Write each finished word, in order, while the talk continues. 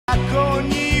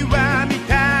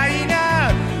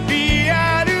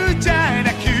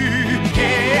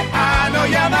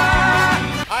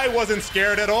wasn't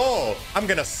scared at all. I'm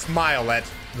gonna smile at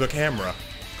the camera.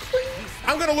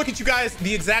 I'm gonna look at you guys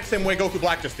the exact same way Goku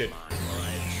Black just did.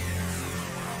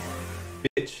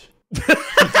 Bitch.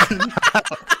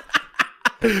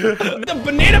 The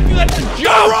banana peel, that's a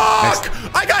joke! Rock!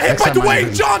 I got hit by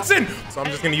Dwayne Johnson! So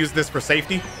I'm just gonna use this for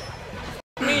safety.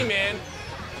 Me, man.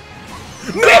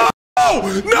 No!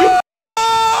 No! No!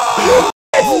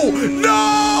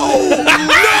 No!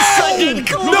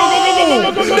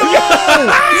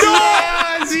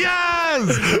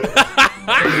 Yes!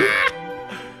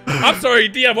 I'm sorry,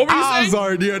 DM. What were you saying? I'm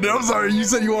sorry, dude. I'm sorry. You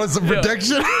said you wanted some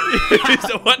protection. You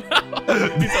said what now?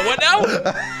 You said what now?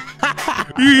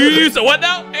 You said what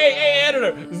now? Hey,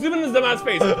 editor. Zoom in this dumbass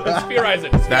space. Spearize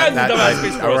it. Spearize this dumbass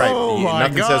space for us. All right. Oh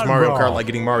Nothing God, says Mario bro. Kart like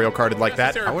getting Mario Karted like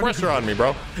that. I pressure on me,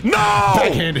 bro. No!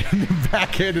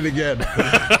 Backhanded again.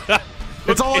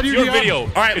 It's all on It's you, your DM. video. All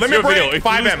right, It's let me your video. break. If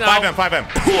you 5M, lose now- 5M.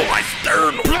 Pull my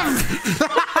sternum.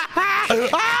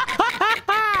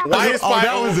 Why is 5M? Oh,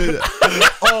 that was it.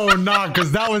 Oh, nah,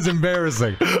 because that was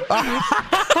embarrassing.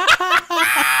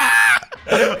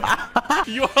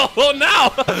 You all now.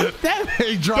 That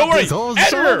he dropped Don't worry, his whole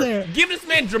shoulder. editor. Give this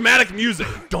man dramatic music.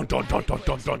 Dun dun dun dun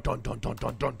dun dun dun dun dun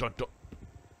dun dun dun.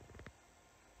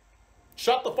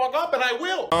 Shut the fuck up and I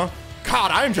will.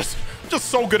 God, I'm just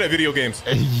so good at video games.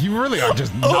 You really are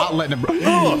just not letting him.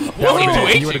 There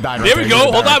we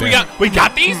go. Hold on. We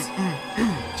got these.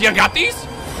 You got these?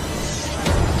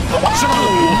 You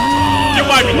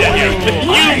might be dead here.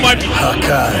 You might be.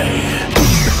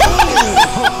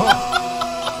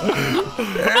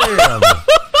 Damn.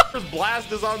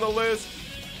 Blast is on the list.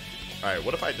 All right,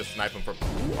 what if I just snipe him from?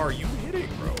 Who are you hitting,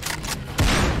 bro?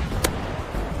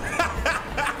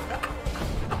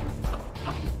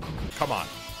 Come on.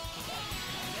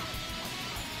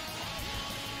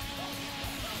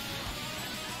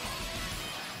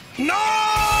 No!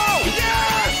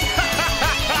 Yes!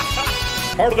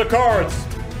 Part of the cards.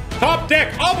 Top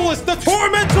deck, Obelisk, the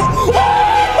Tormentor.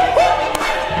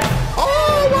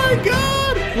 Oh my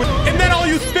God! And then I'll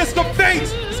use Fist of Fate.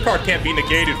 This card can't be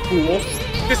negated, fool.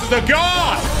 This is a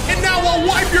god. And now I'll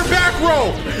wipe your back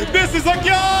row. This is a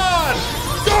god.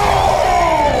 Go!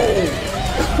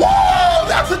 Whoa!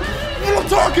 That's what I'm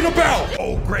talking about.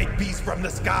 Oh, great beast from the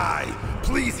sky,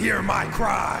 please hear my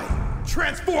cry.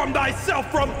 Transform thyself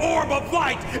from orb of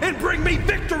light and bring me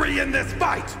victory in this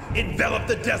fight. Envelop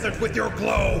the desert with your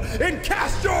glow and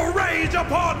cast your rage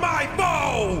upon my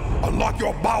foe. Unlock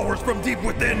your powers from deep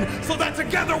within so that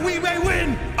together we may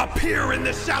win. Appear in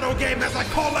this shadow game as I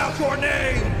call out your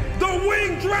name, the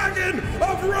winged dragon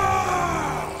of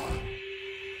Ra!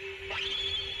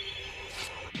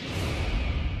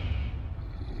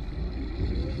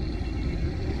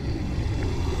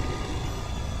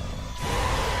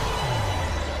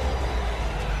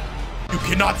 You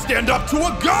cannot stand up to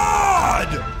a god!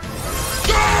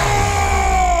 Go!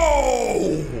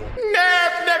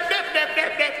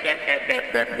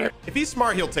 If he's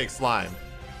smart, he'll take slime.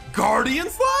 Guardian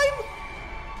slime?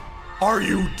 Are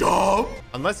you dumb?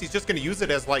 Unless he's just gonna use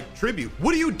it as like tribute.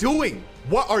 What are you doing?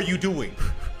 What are you doing?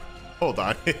 Hold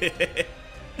on.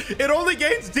 It only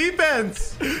gains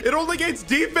defense. It only gains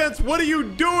defense. What are you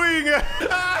doing?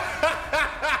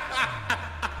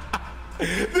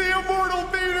 The Immortal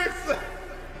Phoenix!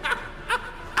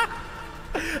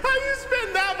 How you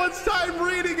spend that much time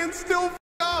reading and still f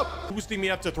up? Boosting me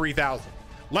up to 3,000.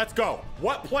 Let's go.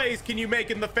 What plays can you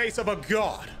make in the face of a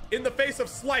god? In the face of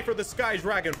Slifer the Sky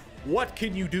Dragon, what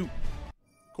can you do?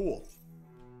 Cool.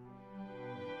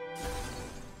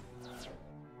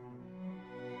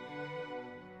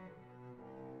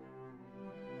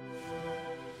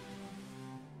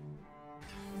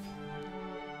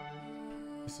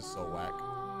 This is so whack.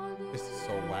 This is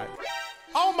so whack.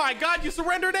 Oh my God, you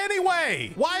surrendered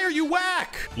anyway. Why are you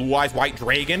whack? Blue Eyes White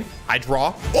Dragon. I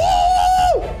draw.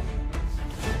 Oh!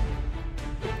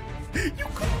 You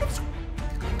couldn't have...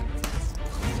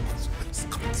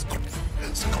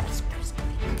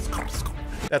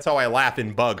 That's how I laugh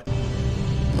in Bug.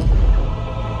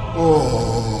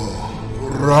 Oh,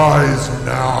 rise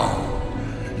now,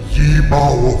 ye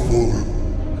powerful,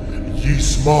 ye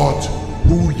smart,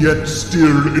 who yet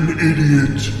still an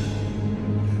idiot.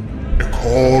 A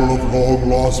call of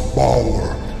long-lost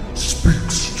power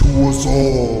speaks to us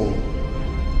all.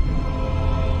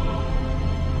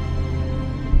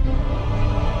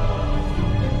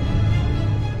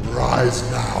 Rise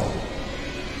now.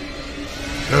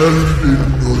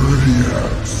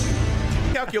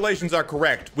 Calculations are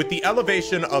correct. With the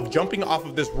elevation of jumping off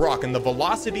of this rock and the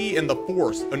velocity and the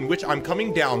force in which I'm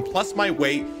coming down plus my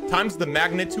weight times the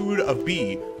magnitude of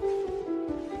B,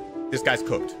 this guy's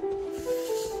cooked.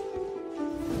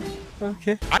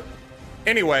 Okay.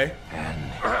 Anyway. And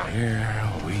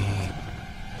here we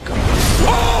go.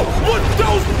 Oh! What?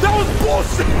 That was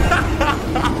bullshit!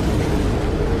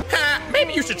 Ha,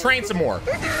 maybe you should train some more.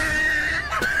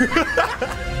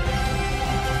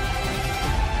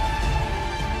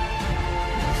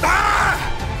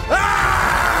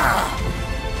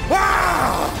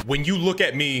 When you look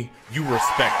at me, you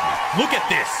respect me. Look at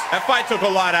this. That fight took a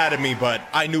lot out of me, but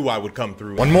I knew I would come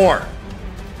through. One more.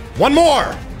 One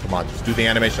more. Come on, just do the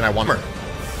animation I want.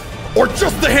 Or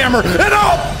just the hammer, and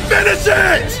I'll finish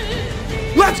it!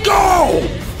 Let's go!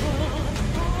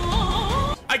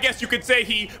 I guess you could say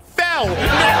he fell.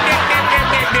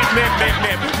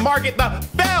 Market the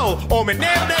fell.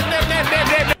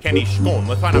 Can he scone?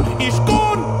 Let's find out. He's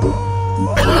gone.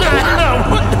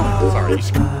 Sorry,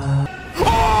 he's gone.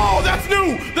 Oh, that's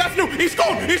new. That's new. He's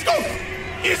gone. He's gone.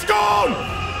 He's gone.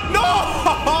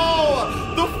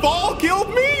 No! The fall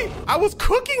killed me? I was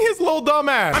cooking his little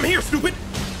dumbass. I'm here, stupid.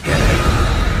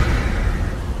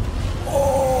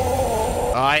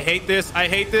 Oh. I hate this. I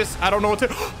hate this. I don't know what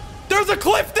to... There's a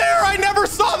cliff there. I never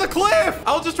saw the cliff.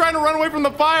 I was just trying to run away from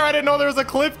the fire. I didn't know there was a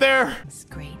cliff there. This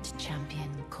great champion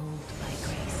called by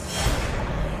grace.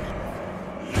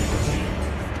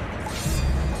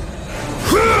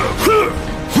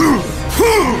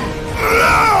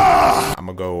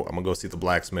 I'm gonna go see the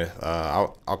blacksmith.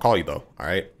 I'll call you though. All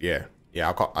right. Yeah. Yeah.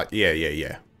 I'll call.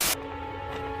 Yeah.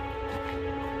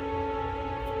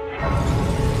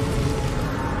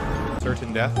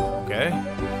 Certain death. Okay.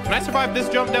 Can I survive this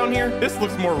jump down here? This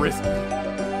looks more risky.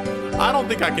 I don't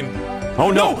think I can.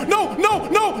 Oh no! No! No!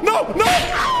 No! No! No!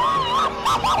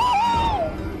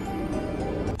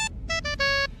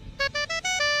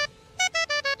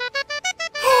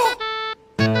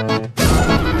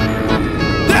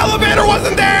 The elevator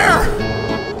wasn't there!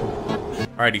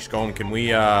 Alrighty, Scone, can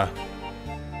we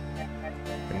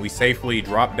safely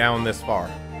drop down this far?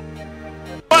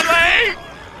 One leg!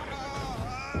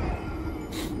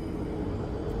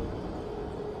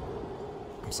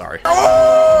 I'm sorry.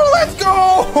 Oh, let's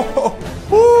go!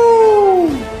 Woo!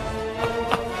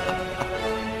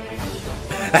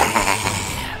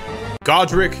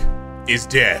 Godric is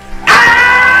dead.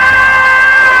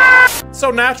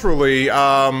 So naturally,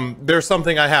 there's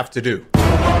something I have to do.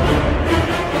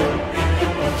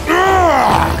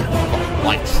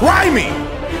 Like, try me!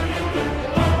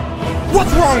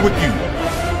 What's wrong with you?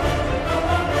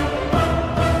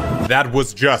 That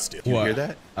was justice. You hear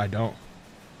that? I don't.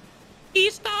 Oh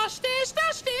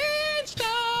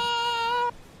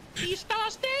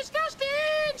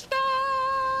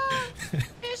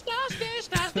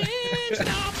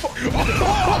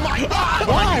my God!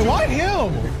 Why? Why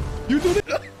him? You did it.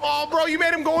 Oh, bro, you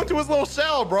made him go into his little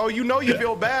shell, bro. You know you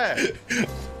feel bad.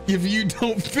 If you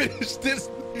don't finish this,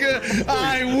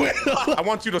 I will. I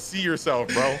want you to see yourself,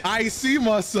 bro. I see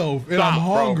myself, and Stop, I'm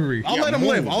hungry. bro. I'll Yeah, let him move,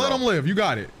 live. I'll let bro. him live. You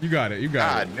got it. You got it. You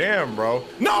got it. God damn, bro.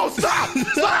 No, stop!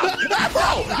 Stop!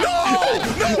 Bro! No!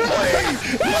 No,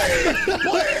 please!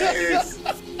 Please!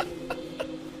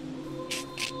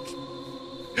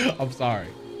 I'm sorry.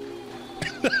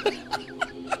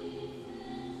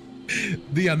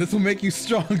 Dion, this will make you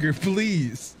stronger,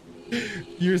 please.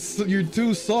 You're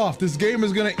too soft. This game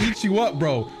is gonna eat you up,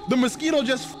 bro. The mosquito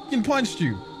just fucking punched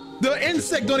you. The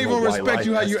insect don't even respect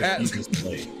you how you act.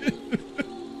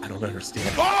 I don't understand.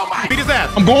 Oh my! Beat his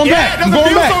ass. I'm going back. It doesn't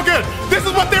feel so good. This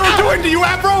is what they were doing to you,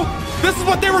 Afro. This is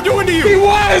what they were doing to you. It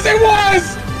was.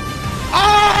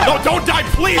 Ah! No, don't die,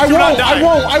 please. I do not die.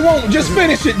 I won't. Just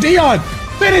finish it, Dion.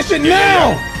 Finish it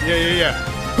now. Yeah.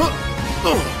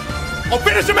 Oh,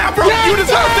 finish him, Afro. Yes, you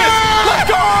deserve this. Let's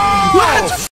go.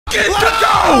 Let's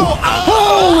go.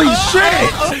 Holy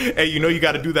shit. Hey, you know you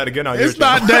got to do that again on It's your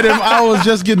not that him. I was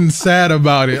just getting sad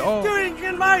about it. Oh.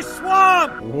 In my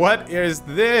swamp! What is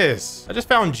this? I just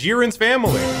found Jiren's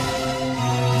family.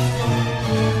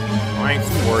 I ain't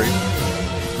too worried.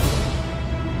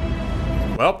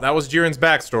 Well, that was Jiren's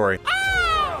backstory.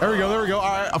 There we go. All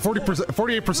right, 40%,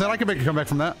 48%. I can make a comeback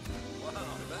from that.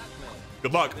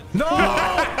 Good luck. No!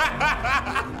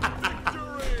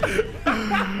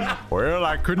 Well,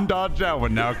 I couldn't dodge that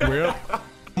one now, Quill.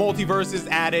 Multiverses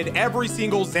added every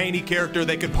single zany character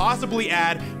they could possibly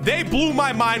add. They blew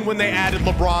my mind when they added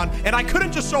LeBron, and I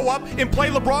couldn't just show up and play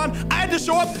LeBron. I had to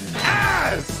show up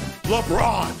as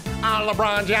LeBron. I'm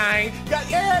LeBron James.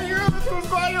 Yeah, you're the two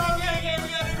player.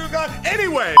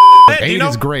 Anyway, Eight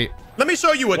is great. Let me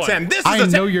show you a 10. This is I a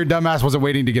 10. know your dumbass wasn't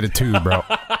waiting to get a 2, bro.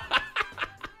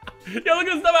 Yo, look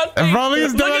at his dumbass face. Bro, look at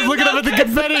his dumbass looking up at the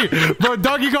confetti. Bro,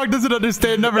 Donkey Kong doesn't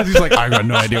understand numbers. He's like, I got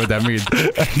no idea what that means.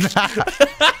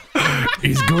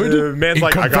 He's good. Man's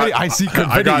like, confetti, I see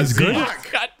confetti is good.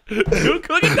 Dude,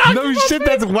 look at that. No shit,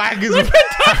 that's whack as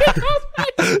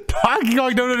Donkey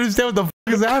Kong don't understand what the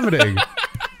fuck is happening.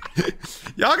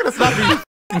 Y'all gonna stop being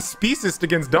speciest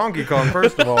against Donkey Kong,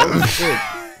 first of all. Shit.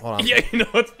 Hold on. Yeah, you know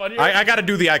what's funny? I gotta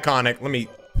do the iconic.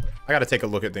 I gotta take a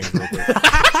look at things real quick.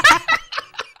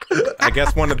 I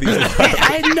guess one of these.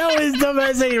 I know his dumb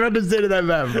ass ain't understood that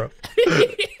map, bro.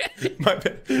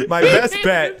 my best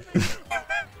bet.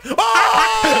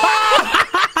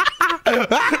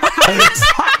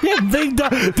 Big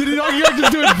dog. Did he not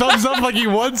just do a thumbs up like he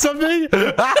won something?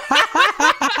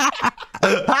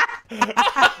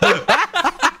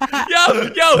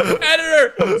 Yo,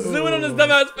 editor, zoom in on his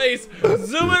dumbass face.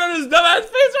 Zoom in on his dumbass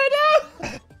face right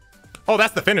now. Oh,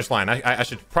 that's the finish line. I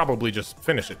should probably just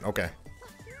finish it. Okay.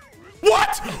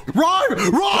 What? Run!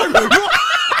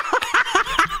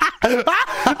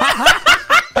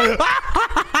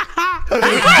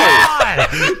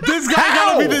 This guy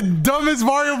gotta be the dumbest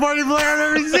Mario Party player I've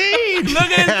ever seen.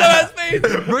 Look at his dumbass face.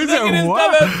 Look at his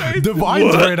dumbass face. The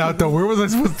vines ran out though. Where was I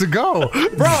supposed to go?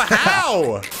 Bro,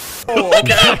 how? Oh,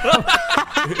 okay.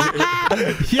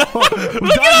 Yo,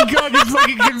 Donkey Kong is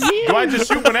fucking confused. Do I just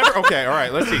shoot whenever? Okay, all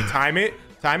right, let's see. Time it.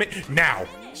 Now.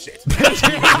 Shit. Look at his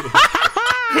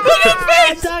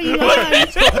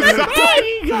face.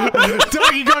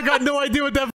 Donkey Kong got no idea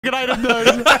what that fucking item does.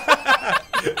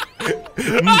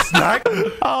 Snack.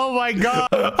 Oh my god.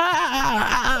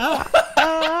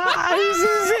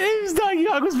 Donkey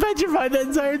Kong was petrified the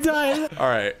entire time. All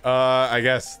right, I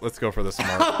guess let's go for the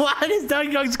smart. Why does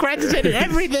Donkey Kong scratch his head at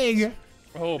everything?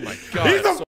 Oh my god. He's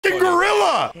a fucking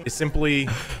gorilla. It's simply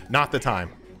not the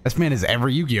time. This man is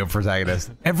every Yu-Gi-Oh protagonist.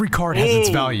 Every card has its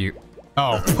value.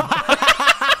 Oh.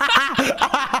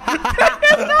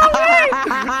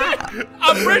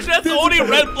 I'm pretty sure that's the only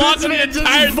red block in the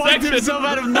entire fucked section. himself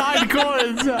out of 9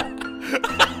 coins.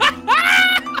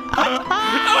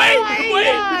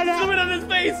 Wait, zoom in on his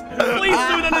face. Please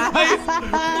zoom in on his face.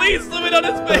 Please zoom in on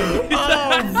his face.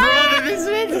 Oh, brother, this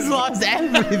man just lost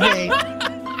everything.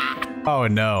 Oh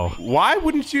no. Why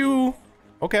wouldn't you?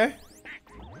 Okay.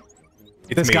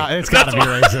 It's gotta be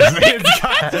racist.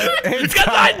 It's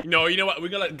got. No, you know what? We're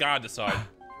gonna let God decide.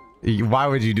 Why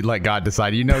would you let God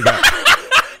decide? You know God.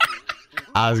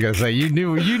 I was gonna say you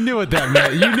knew what that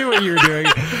meant. You knew what you were doing.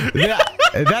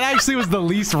 That actually was the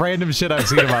least random shit I've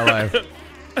seen in my life.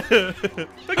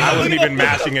 I wasn't even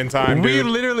mashing in time, dude.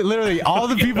 We literally all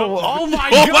the people. Oh my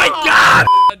god!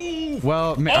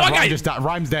 Well, man, Rhyme just died.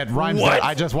 Rhyme's dead. Rhyme's dead.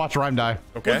 I just watched Rhyme die.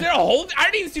 Okay. Was there a hole? I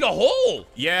didn't even see the hole.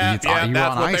 Yeah, that's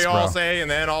what they all say, and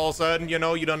then all of a sudden, you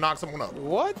know, you done knock someone up.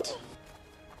 What?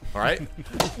 All right.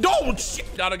 Don't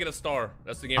shit. Gotta get a star.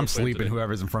 That's the game. I'm sleeping.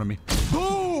 Whoever's in front of me.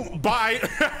 Boom! Bye.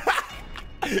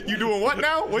 You doing what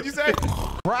now? What'd you say?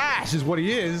 Crash is what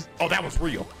he is. Oh, that was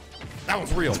real. That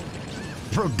was real.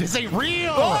 Bro, this ain't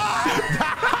real.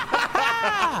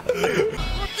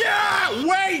 Yeah.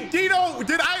 Wait, Dino.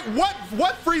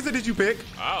 What Frieza did you pick?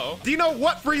 Oh. Dino,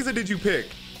 what Frieza did you pick?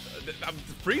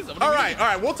 Frieza. All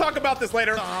right. We'll talk about this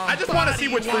later. I just want to see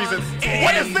which Frieza.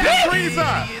 What is that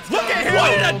Frieza? Look at him. Why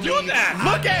did I do that?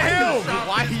 Look at him.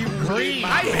 Why are you green?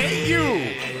 I hate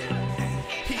you.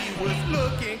 He was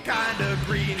looking kinda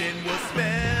green and was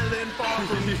smelling far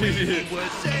from green. He was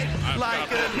shaped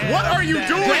like a What are you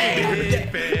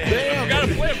doing? Damn. Gotta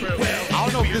play for it. I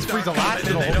don't know if this Frieza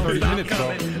lasted a whole 30 minutes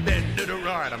though.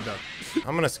 All right, I'm done.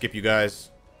 I'm gonna skip you guys.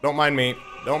 Don't mind me.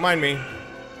 Don't mind me.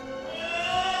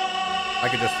 I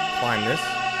could just climb this.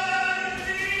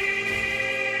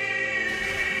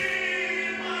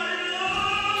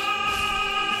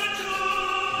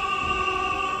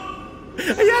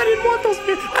 Yeah, I didn't want those. I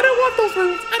didn't want those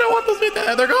rooms. I don't want those.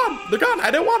 They're gone. They're gone. I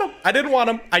didn't want them. I didn't want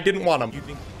them. I didn't want them. You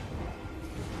think?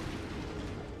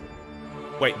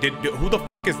 Wait, who the f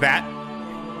is that?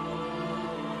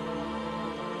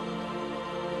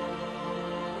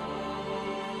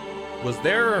 Was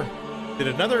there?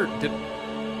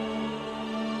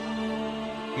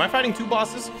 Am I fighting 2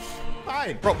 bosses?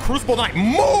 Fine. Bro, Crucible Knight,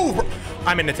 move!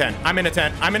 I'm in a 10. I'm in a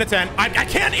 10. I'm in a 10. I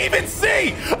can't even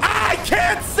see! I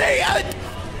can't see!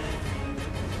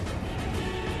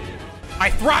 I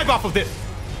thrive off of this.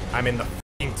 I'm in the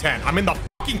f***ing 10. I'm in the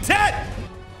f***ing 10!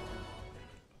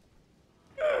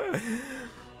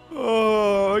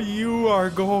 Oh, you are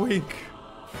going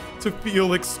to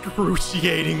feel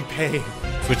excruciating pain.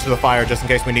 Switch to the fire just in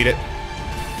case we need it.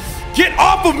 Get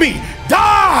off of me!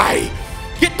 Die!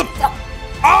 Get the fuck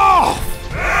off!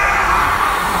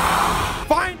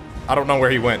 Fine. I don't know where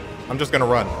he went. I'm just gonna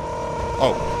run.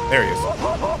 Oh, there he is.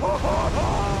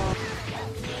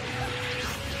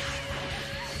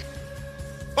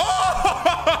 Oh!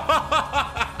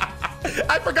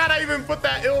 I forgot I even put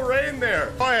that ill rain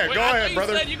there. Go ahead, Wait, go ahead,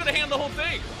 brother. You said you could hand the whole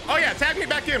thing. Oh yeah, tag me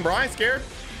back in, bro. I ain't scared.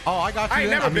 Oh, I got you. I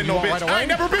ain't never been no bitch. I ain't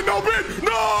never been no bitch.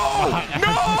 No!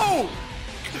 No!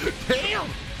 Damn!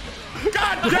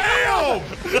 God damn!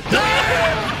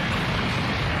 Damn!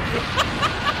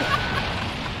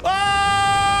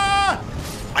 Ah!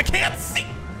 I can't see.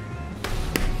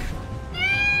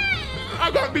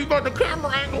 I got beat by the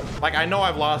camera angle. Like, I know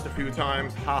I've lost a few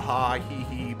times. Haha, hee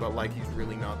hee. But like, he's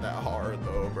really not that hard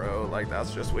though, bro. Like,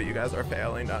 that's just what you guys are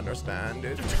failing to understand,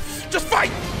 dude. Just fight!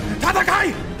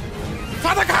 Tatakai!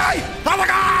 Tatakai!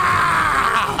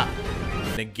 Tatakai!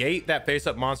 Negate that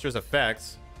face-up monster's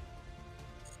effects.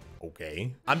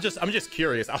 Okay. I'm just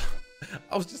curious. I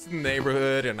was just in the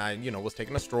neighborhood and I, was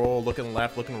taking a stroll, looking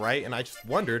left, looking right, and I just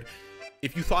wondered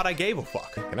if you thought I gave a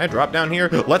fuck. Can I drop down here?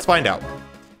 Let's find out.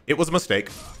 It was a mistake.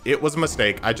 It was a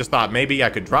mistake. I just thought maybe I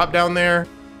could drop down there.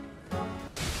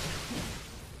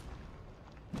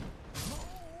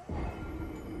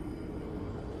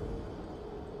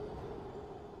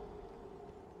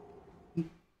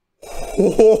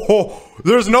 Oh,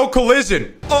 there's no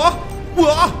collision. Hold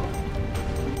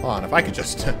on, if I could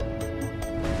just...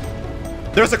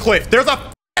 There's a cliff. There's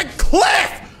a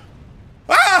cliff!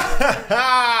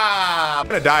 I'm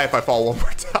gonna die if I fall one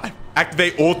more time.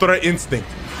 Activate Ultra Instinct.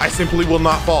 I simply will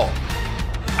not fall.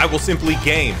 I will simply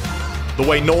game the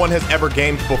way no one has ever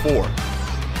gamed before.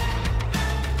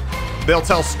 They'll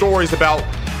tell stories about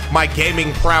my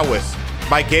gaming prowess,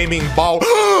 my gaming ball.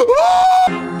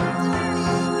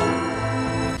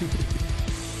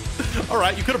 All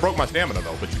right, you could have broke my stamina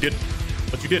though, but you didn't.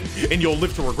 But you didn't, and you'll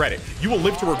live to regret it. You will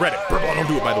live to regret it. Purple, don't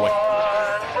do it, by the way.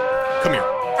 Come here.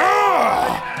 Oh,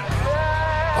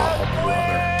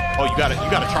 brother. Oh, you got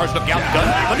a charged up gallon gun.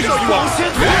 Let me show you what.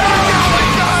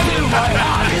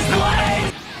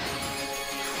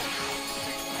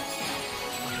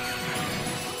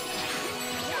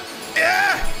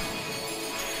 Yeah.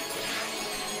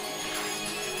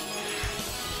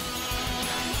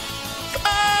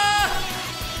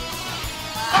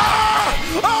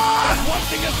 One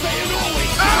thing I say and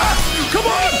always. Come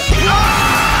on!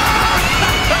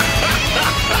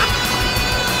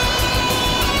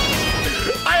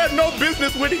 I had no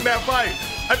business winning that fight.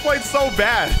 I played so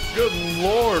bad. Good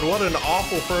lord, what an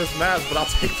awful first match, but I'll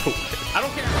take the win. I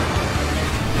don't care.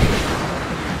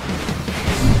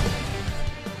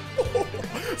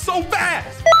 So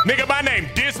fast! Nigga, my name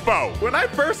Dispo. When I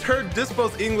first heard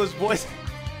Dispo's English voice,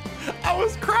 I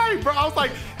was crying, bro. I was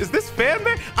like, is this fan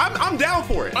man? I'm down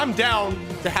for it. I'm down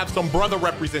to have some brother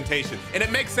representation. And it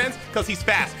makes sense because he's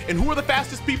fast. And who are the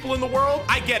fastest people in the world?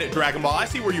 I get it, Dragon Ball. I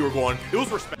see where you were going. It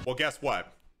was respect. Well, guess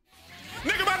what?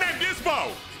 Nigga, my name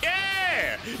Dispo.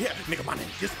 Yeah. Yeah, nigga, my name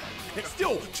Dispo. Nigga,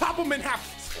 still chop him in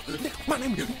half. Nigga, my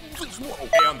name Dispo.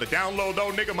 Hey, on the down low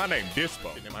though, nigga, my name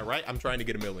Dispo. Am I right? I'm trying to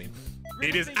get 1 million.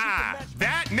 It is I,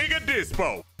 that nigga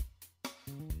Dispo.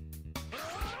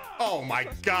 Oh my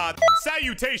God.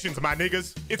 Salutations, my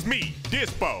niggas. It's me,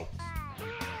 Dispo.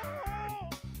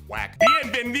 Whack.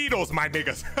 Bienvenidos, my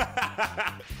niggas.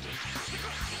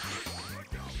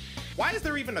 Why is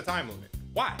there even a time limit?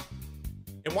 Why?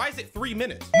 And why is it 3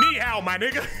 minutes? Ni hao, my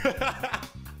nigga.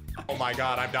 Oh my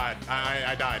God, I've died.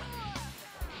 I died.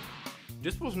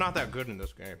 Dispo's not that good in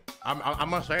this game. I'm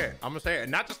gonna say it. I'm gonna say it.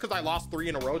 Not just because I lost 3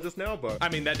 in a row just now, but I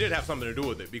mean, that did have something to do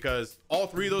with it because all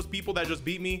 3 of those people that just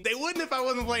beat me, they wouldn't if I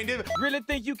wasn't playing Div. Really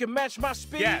think you can match my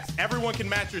speed? Yes, everyone can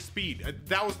match your speed.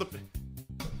 That was the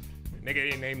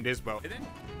nigga named Dispo.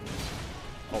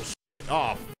 Oh,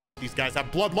 oh, these guys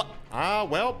have blood.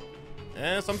 Well,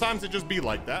 sometimes it just be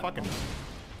like that. Fucking,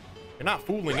 you're not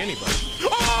fooling anybody.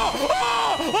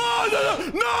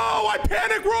 No, I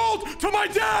panic rolled to my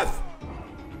death.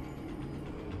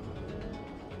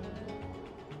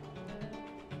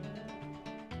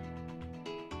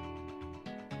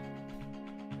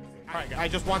 All right, I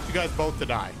just want you guys both to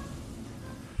die.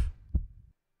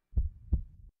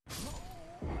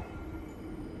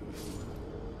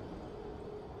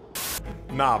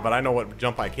 Nah, but I know what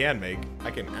jump I can make.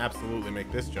 I can absolutely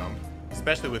make this jump,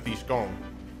 especially with Ishkon.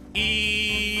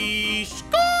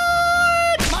 Ishkon!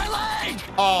 My leg!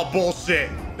 Oh, bullshit.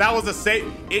 That was a safe.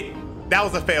 That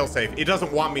was a fail safe. It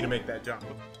doesn't want me to make that jump.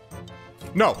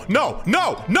 No, no,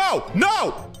 no, no,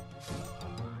 no!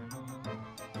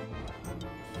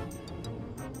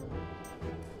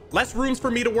 Less runes for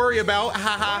me to worry about.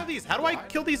 Haha. What are these? How do I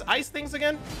kill these ice things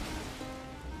again?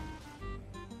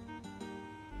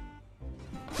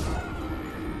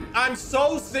 I'm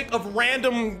so sick of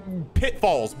random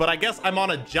pitfalls, but I guess I'm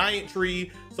on a giant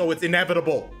tree, so it's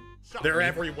inevitable. They're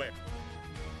everywhere.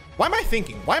 Why am I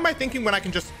thinking? Why am I thinking when I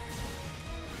can just...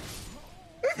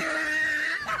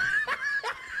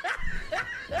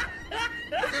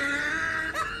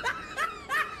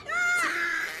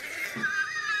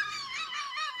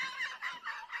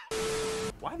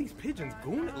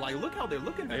 gooning. Like, look how they're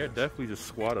looking. They're definitely just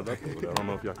squatted up over there. I don't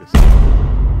know if y'all can see.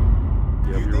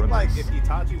 Yeah, you think like if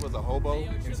Itachi was a hobo,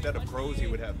 instead of crows, he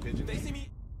would have pigeons?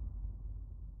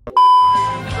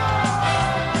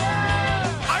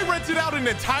 I rented out an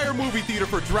entire movie theater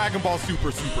for Dragon Ball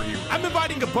Super Superhero. I'm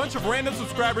inviting a bunch of random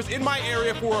subscribers in my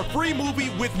area for a free movie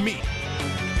with me.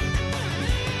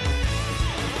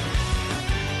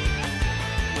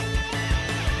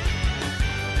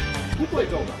 Who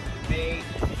played Goga? Me.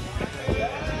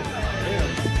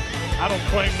 I don't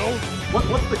claim those.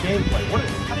 What's the gameplay?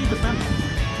 How do you defend them?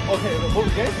 Okay,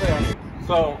 what's the gameplay on it?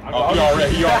 So He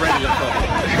already in trouble.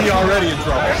 He already in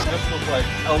trouble. This was like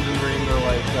Elden Ring or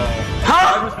like No,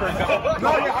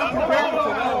 yeah, I'm comparing to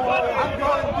that. I'm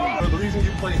going deep. The reason you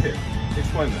play Hit,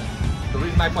 explain that. The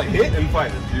reason I play Hit and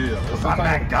Fighter. Yeah. That's not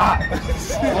that guy.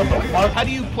 What the fuck? How do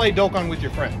you play Dokkan with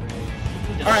your friend?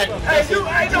 Alright. Hey,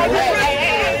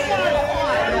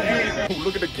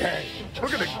 look at the gang.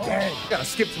 Look at the gang. Gotta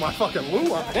skip to my fucking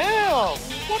luau. Damn!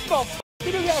 What the f?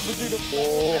 He didn't have Vegeta.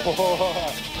 Oh,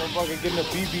 they're fucking getting a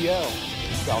BBL.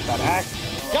 Felt that action.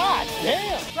 God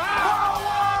damn!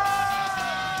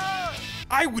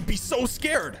 I would be so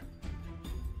scared.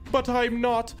 But I'm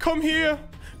not. Come here,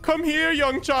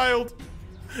 young child.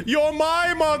 You're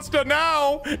my monster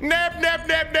now. Nep, nep,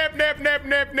 nep, nep, nep, nep,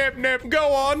 nep, nep, nep.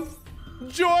 Go on.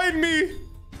 Join me.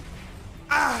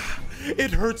 Ah,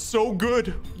 it hurts so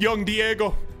good, young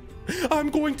Diego. I'm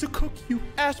going to cook you.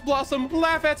 Ash Blossom,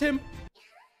 laugh at him.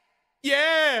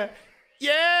 Yeah,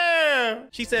 yeah.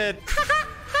 She said,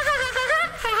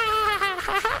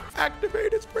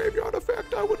 activate its graveyard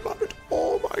effect. I would love it.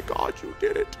 Oh my God, you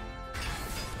did it.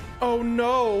 Oh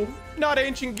no, not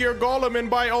Ancient Gear Golem, and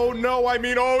by oh no, I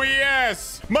mean oh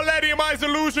yes. Millenniumized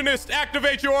Illusionist,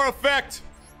 activate your effect.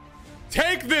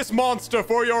 Take this monster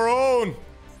for your own.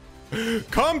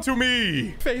 Come to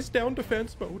me. Face down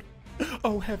defense mode.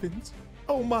 Oh heavens.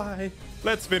 Oh my.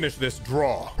 Let's finish this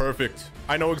draw. Perfect.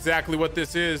 I know exactly what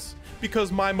this is because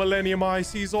my Millennium Eye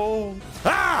sees all.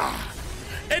 Ah!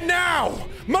 And now,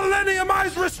 Millennium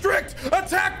Eyes restrict.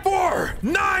 Attack for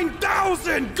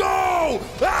 9,000. Go!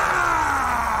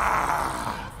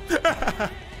 Ah!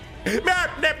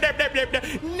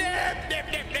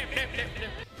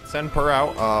 Send Per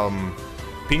out.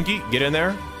 Pinky, get in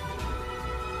there.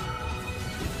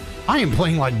 I am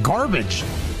playing like garbage.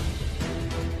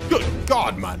 Good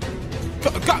God, man.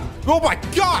 God. Oh my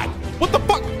God. What the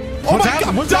fuck? Oh What's my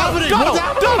God. What's happening? What's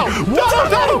happening?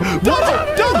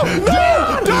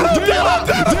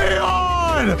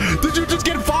 Dion! Did you just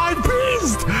get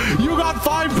 5-pieced? You got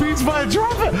 5-pieced by a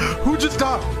trumpet. Who just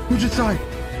died? Who just died?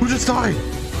 Who just died?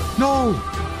 No.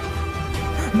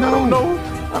 No.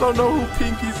 I don't know who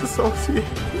Pinky's associated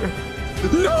with.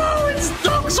 No, it's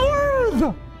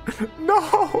Ducksworth.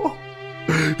 No.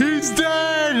 He's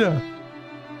dead.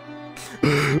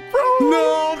 Bro.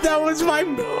 No, that was my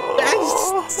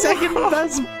best, second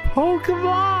best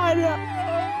Pokemon.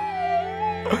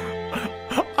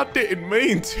 I didn't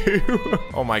mean to.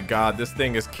 Oh my God, this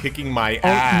thing is kicking my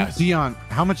ass. Dion,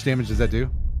 how much damage does that do?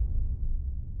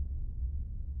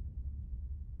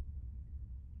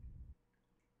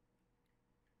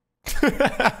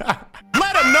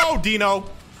 Let him know, Dino.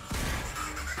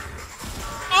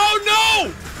 Oh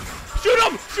no! Shoot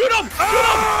him! Shoot him! Shoot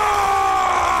him!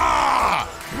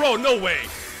 Bro, no way.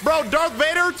 Bro, Darth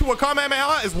Vader to a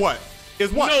Kamehameha is what?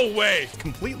 Is what? No way. It's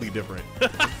completely different.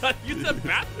 You said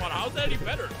bathwater. How's that any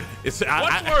better? What's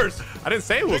worse? I didn't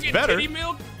say it was drinking better. Titty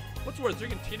milk? What's worse,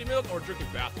 drinking titty milk or drinking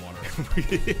bathwater?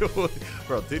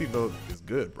 Bro, titty milk is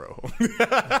good, bro.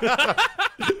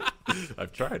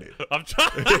 I've tried it.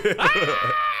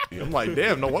 I'm like,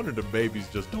 damn, no wonder the babies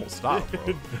just don't stop,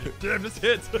 bro. Damn, this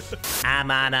hits. I'm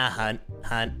on a hunt.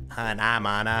 I'm on a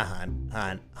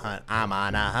hunt. I'm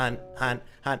on a hunt.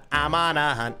 I'm on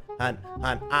a hunt.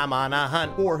 I'm on a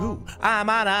hunt. For who? I'm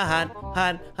on a hunt.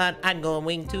 I'm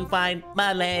going to find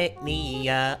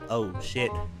Millennia. Oh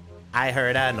shit. I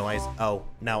heard a noise. Oh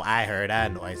no, I heard a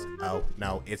noise. Oh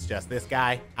no, it's just this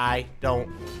guy. I don't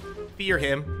fear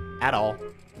him at all.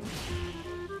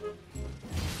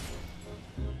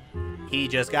 He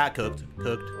just got cooked.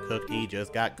 He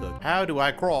just got cooked. How do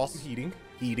I cross? Heating.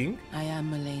 I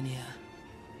am Millennia,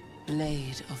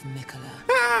 Blade of Mikola.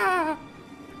 Ah!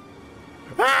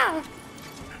 Ah!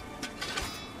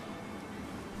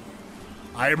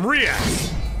 I am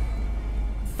Reax,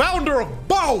 founder of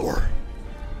Bauer.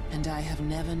 And I have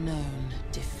never known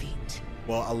defeat.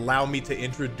 Well, allow me to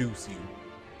introduce you,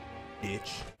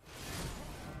 bitch.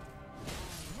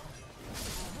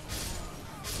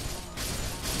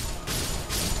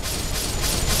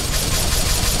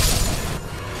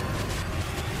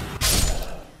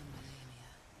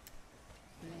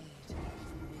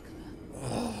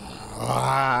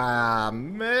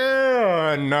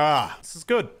 Ah, this is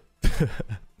good.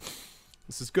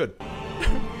 This is good.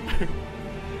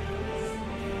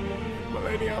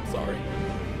 Melania, I'm sorry.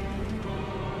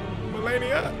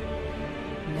 Melania.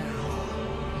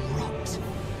 Now, rot.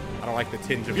 I don't like the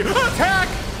tinge of your attack.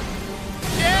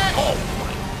 Yeah. Oh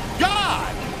my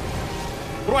God.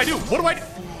 What do I do? What do I do?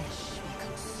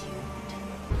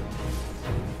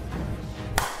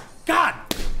 God.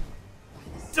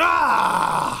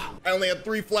 Ah. I only had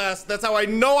 3 flasks. That's how I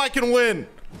know I can win.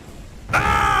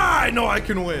 Ah, I know I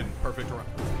can win. Perfect run.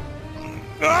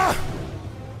 Ah.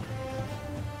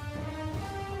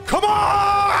 Come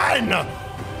on!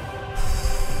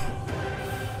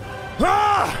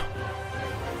 Ah!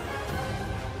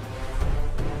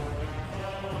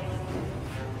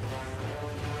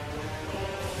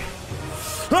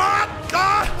 Ah!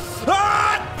 Ah!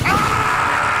 Ah!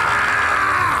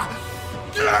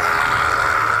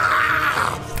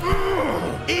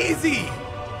 Ah! Easy!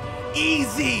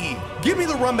 Easy! Give me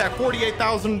the run back,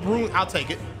 48,000 runes. I'll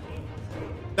take it.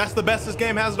 That's the best this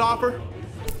game has to offer.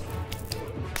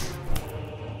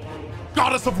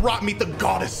 Goddess of rot, meet the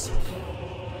goddess.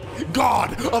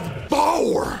 God of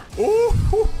power. Ooh.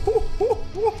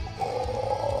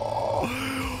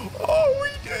 Oh, we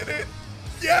did it.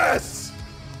 Yes.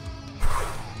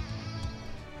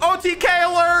 OTK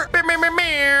alert.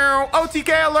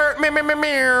 OTK alert.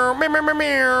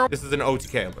 This is an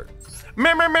OTK alert.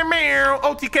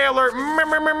 OTK alert.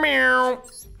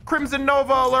 Crimson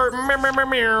Nova alert.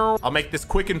 I'll make this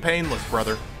quick and painless,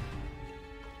 brother.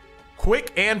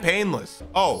 Quick and painless.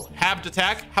 Oh, halved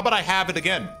attack? How about I have it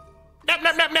again? Nap,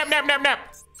 nap, nap, nap, nap, nap,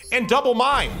 nap. And double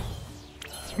mine.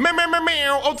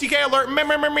 OTK alert.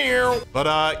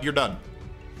 But you're done.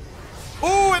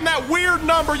 Ooh, and that weird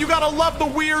number. You gotta love the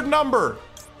weird number.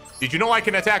 Did you know I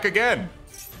can attack again?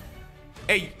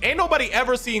 Hey, ain't nobody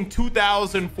ever seen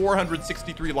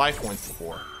 2,463 life points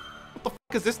before. What the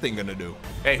fuck is this thing gonna do?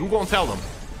 Hey, who gonna tell them?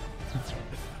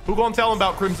 Who gonna tell them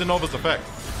about Crimson Nova's effect?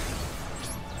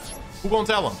 Who gonna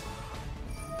tell him?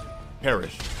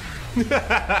 Perish.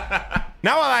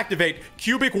 Now I'll activate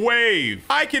Cubic Wave.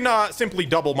 I can simply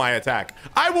double my attack.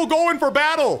 I will go in for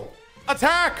battle.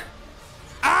 Attack.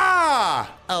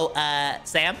 Ah. Oh,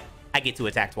 Sam, I get to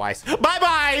attack twice.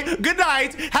 Bye-bye. Good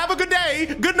night. Have a good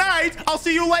day. Good night. I'll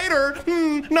see you later.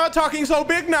 Not talking so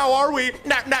big now, are we?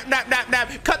 Nap, nap, nap, nap,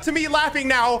 nap. Cut to me laughing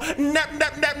now. Nap,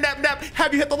 nap, nap, nap, nap.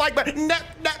 Have you hit the like button? Nap,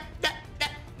 nap, nap,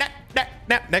 nap, nap, nap,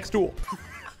 nap. Next duel.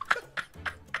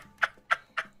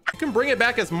 You can bring it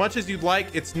back as much as you'd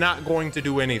like. It's not going to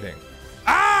do anything.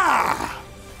 Ah!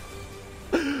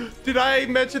 Did I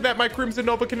mention that my Crimson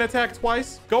Nova can attack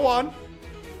twice? Go on.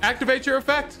 Activate your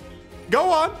effect.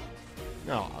 Go on.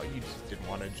 No, you just didn't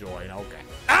want to join. Okay.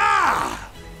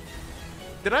 Ah!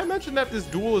 Did I mention that this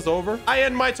duel is over? I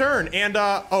end my turn. And,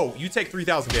 oh, you take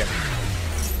 3,000 damage.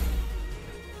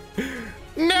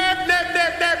 Nap, nap,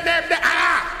 nap, nap, nap, nap.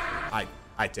 Ah!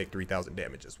 I take 3,000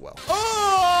 damage as well.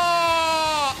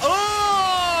 Oh! Oh!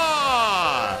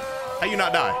 How you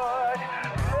not die?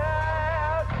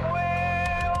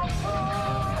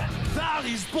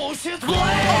 Valley's bullshit.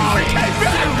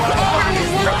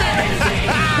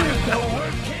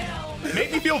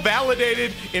 Make me feel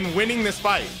validated in winning this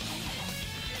fight.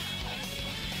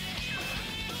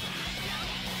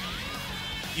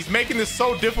 He's making this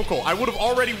so difficult. I would have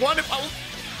already won if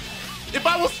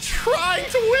I was trying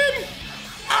to win.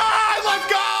 Ah, let's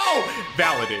go!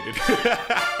 Validated.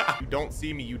 You don't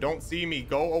see me. You don't see me.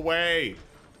 Go away.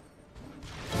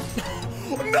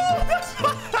 No, that's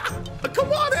come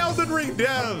on, Elden Ring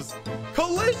devs.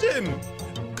 Collision.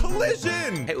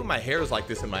 Collision. I hate when my hair is like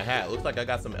this in my hat. It looks like I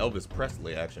got some Elvis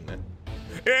Presley action, man.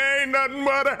 Ain't nothing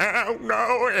but a hound,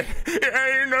 no. Ain't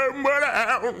nothing but a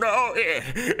hound, no.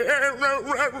 Ain't nothing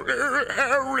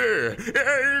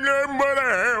but a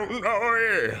hound,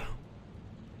 no.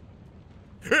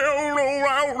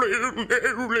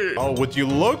 Oh, would you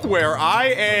look where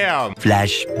I am?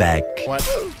 Flashback. What?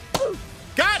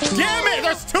 God damn it!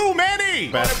 There's too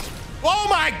many! Oh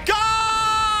my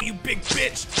God! You big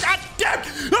bitch! God damn!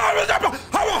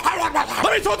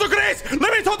 Let me talk the grace!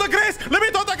 Let me talk the grace! Let me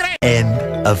talk the grace! End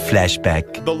of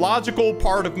flashback. The logical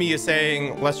part of me is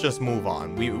saying, let's just move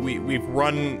on. We've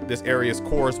run this area's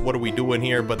course. What are we doing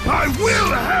here? But I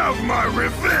will have my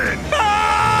revenge!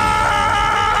 Ah!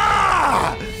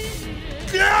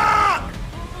 Yeah!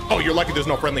 Oh, you're lucky there's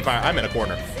no friendly fire. I'm in a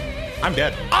corner. I'm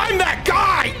dead. I'm that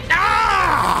guy!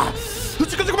 Ah!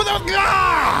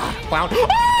 Clown.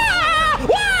 Ah!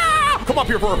 Ah! Come up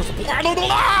here for a supply.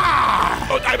 Ah!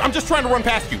 I'm just trying to run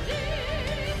past you.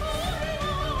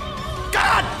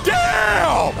 God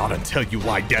damn! Not until you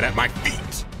lie dead at my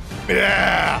feet.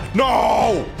 Yeah!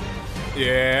 No!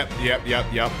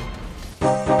 Yep.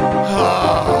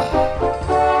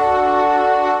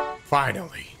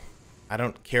 Finally. I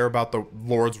don't care about the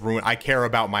Lord's ruin. I care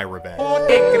about my revenge.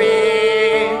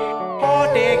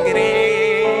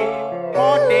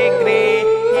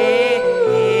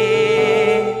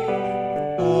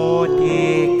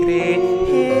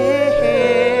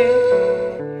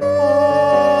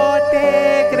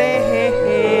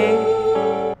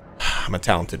 I'm a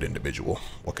talented individual.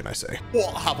 What can I say?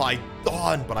 What have I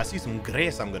done? But I see some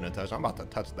grace I'm gonna touch. I'm about to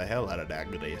touch the hell out of that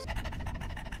grace.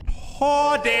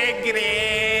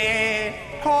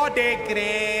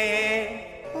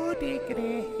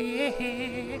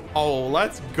 Oh,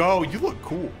 let's go. You look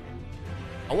cool.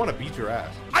 I want to beat your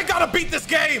ass. I gotta beat this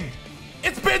game.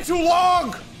 It's been too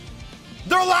long.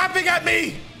 They're laughing at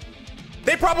me.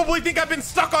 They probably think I've been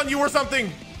stuck on you or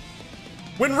something.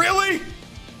 When really,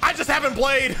 I just haven't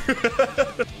played.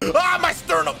 Ah, my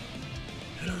sternum.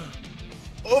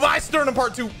 Oh, my sternum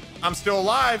part 2. I'm still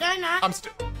alive. I'm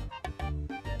still.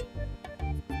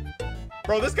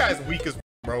 Bro, this guy's weak as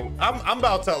bro. I'm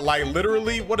about to like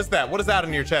literally, what is that? What is that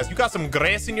in your chest? You got some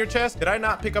grace in your chest? Did I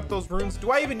not pick up those runes?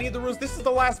 Do I even need the runes? This is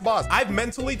the last boss. I've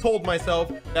mentally told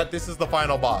myself that this is the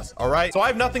final boss, all right? So I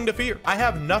have nothing to fear. I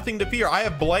have nothing to fear. I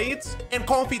have blades and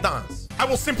confidence. I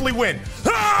will simply win.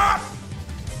 Ah!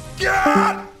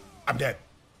 Yeah! I'm dead.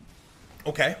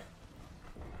 Okay.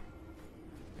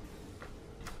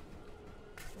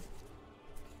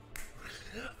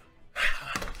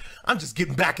 I'm just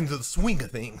getting back into the swing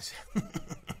of things.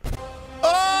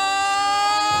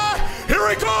 Ah! Here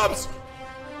he comes!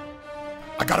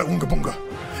 I got a Oonga Boonga.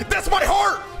 That's my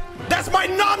heart! That's my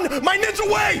ninja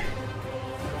way!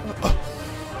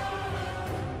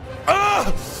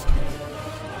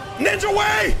 Ninja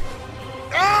way!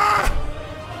 Ah!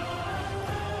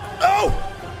 Oh!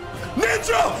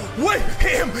 Ninja! Wait!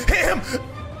 Hit him!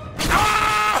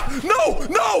 Ah! No,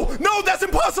 that's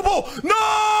impossible!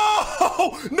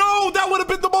 No, that would have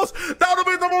been the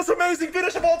most amazing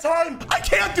finish of all time. I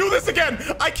can't do this again.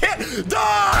 I can't.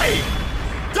 Die!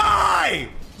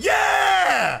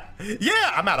 Yeah,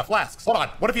 I'm out of flasks. Hold on,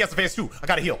 what if he has a phase 2? I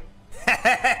gotta heal.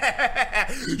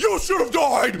 You should have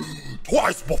died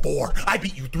twice before. I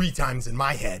beat you 3 times in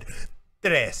my head.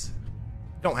 Tres.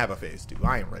 Don't have a phase 2.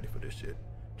 I ain't ready for this shit.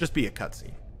 Just be a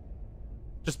cutscene.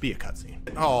 Just be a cutscene.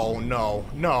 Oh, no.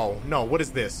 What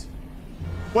is this?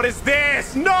 What is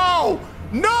this? No!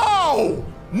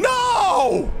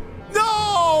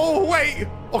 Wait.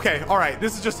 Okay, all right.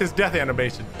 This is just his death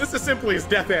animation. This is simply his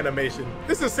death animation.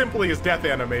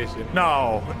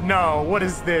 No. What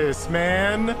is this,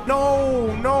 man? No.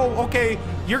 Okay,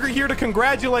 you're here to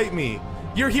congratulate me.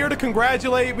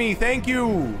 Thank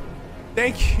you.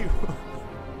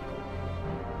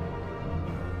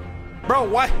 Bro,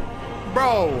 what?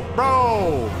 Bro.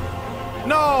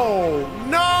 No,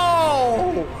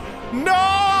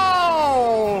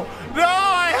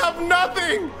 I have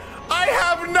nothing.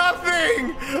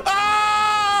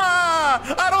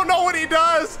 I don't know what he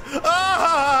does.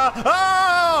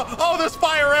 Oh, there's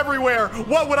fire everywhere.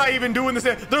 What would I even do in this?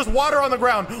 There's water on the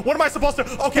ground. What am I supposed to?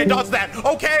 Okay, dodge that.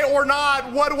 Okay, or not.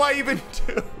 What do I even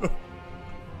do?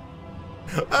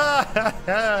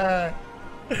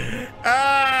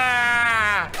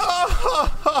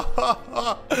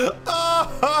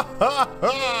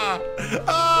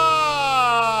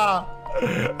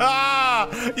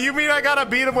 You mean I gotta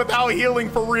beat him without healing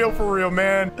for real,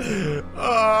 man?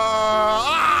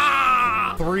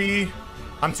 3.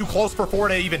 I'm too close for 4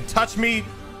 to even touch me.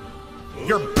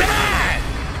 You're bad.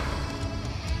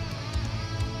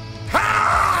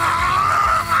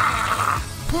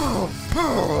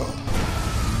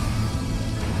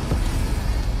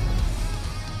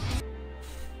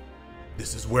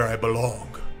 This is where I belong.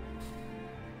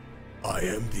 I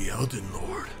am the Elden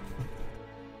Lord.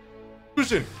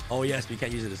 Oh yes, but you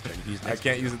can't use it this turn. I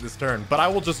can't use it this turn, but I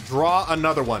will just draw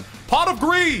another one. Pot of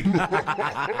Greed!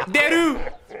 Deru!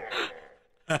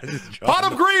 Pot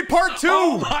of Greed Part 2!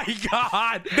 Oh my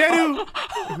god! Deru!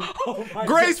 Oh my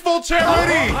Graceful god.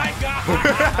 Charity! Oh my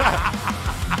god!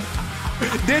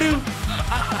 Deru!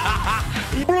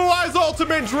 Blue Eyes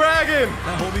Ultimate Dragon!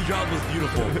 That homie drop was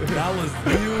beautiful. That was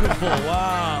beautiful.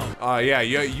 Wow. Yeah,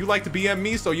 you like to BM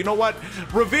me, so you know what?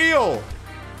 Reveal!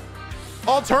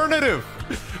 Alternative!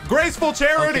 Graceful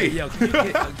Charity!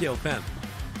 Okay, yo, fam.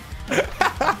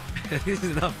 This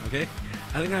is enough, okay?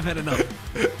 I think I've had enough.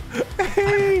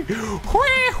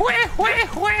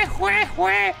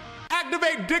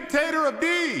 Activate Dictator of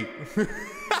D!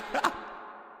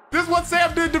 This is what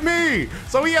Sam did to me!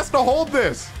 So he has to hold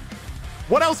this.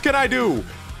 What else can I do?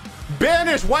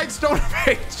 Banish White Stone of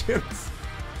Ancients.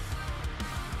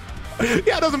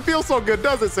 Yeah, it doesn't feel so good,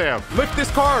 does it, Sam? Lift this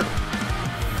card.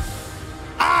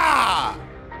 Ah!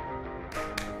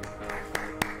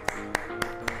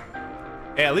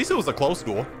 Hey, at least it was a close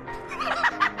duel.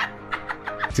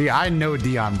 See, I know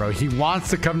Dion, bro. He wants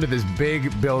to come to this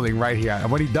big building right here. And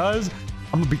when he does,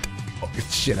 I'm gonna beat the fucking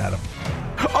shit out of him.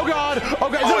 Oh God! Oh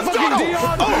God! Is that fucking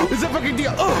Dion? Oh. Is that fucking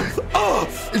Dion?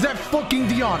 Is that fucking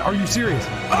Dion? Are you serious?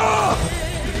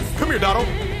 Come here, Donald.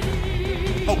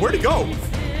 Oh, where'd he go?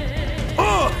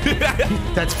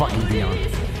 That's fucking Dion.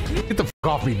 Get the fuck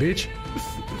off me, bitch.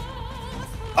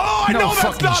 Oh, I know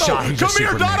that's Donald. Come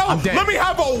here, Donald. Let me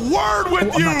have a word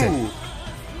with you.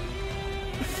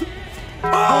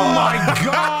 Oh my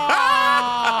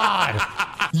God!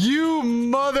 You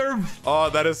mother...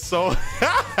 Oh, that is so...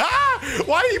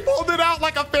 Why he pulled it out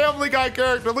like a Family Guy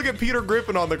character? Look at Peter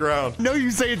Griffin on the ground. No,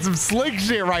 you saying some slick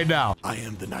shit right now. I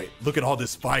am the knight. Look at all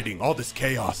this fighting, all this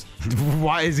chaos.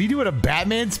 Why is he doing a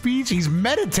Batman speech? He's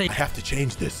meditating. I have to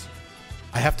change this.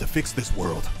 I have to fix this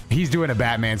world. He's doing a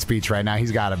Batman speech right now.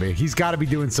 He's got to be. He's got to be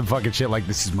doing some fucking shit like,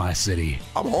 this is my city.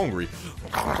 I'm hungry.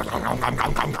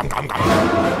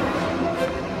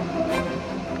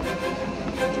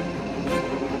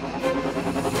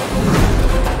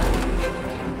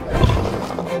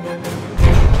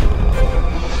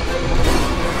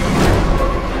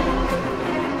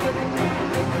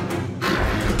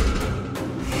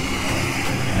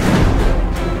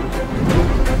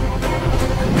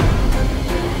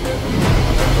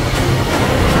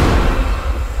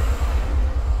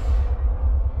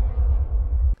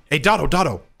 Hey,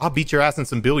 Dotto, I'll beat your ass in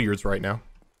some billiards right now.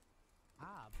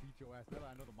 Ah, beat your ass. I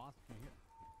know the monster can hit.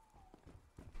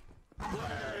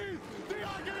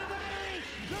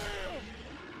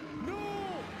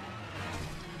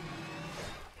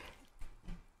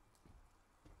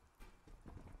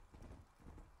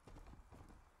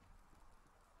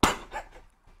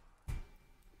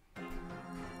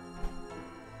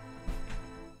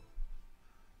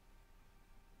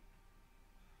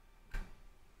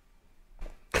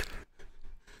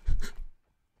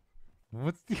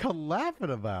 What's y'all laughing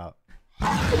about?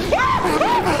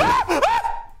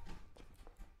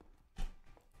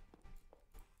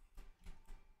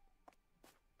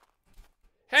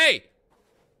 Hey!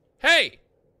 Hey!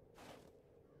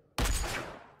 Oh,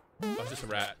 it's just a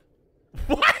rat.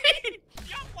 What?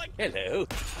 Like, hello.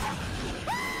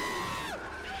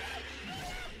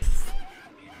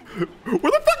 Where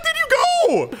the fuck did you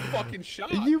go? Fucking shot.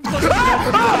 You no!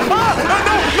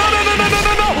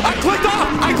 I clicked off!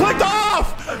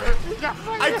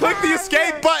 I clicked the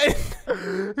escape button.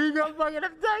 He got fucking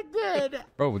abducted.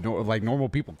 Bro, like normal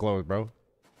people clothes, bro.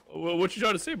 Well, what you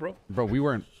trying to say, bro? Bro, we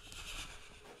weren't.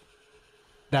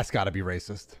 That's got to be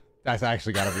racist. That's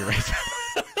actually got to be racist.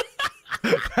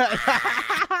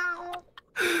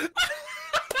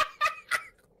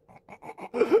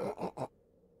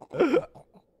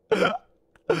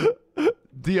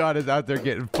 Dion is out there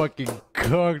getting fucking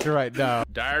cooked right now.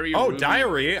 Diary. Oh, Ruby.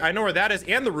 Diary. I know where that is.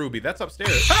 And the Ruby. That's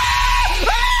upstairs.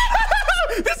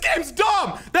 This game's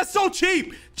dumb. That's so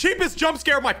cheap. Cheapest jump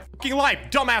scare of my fucking life.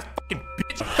 Dumbass fucking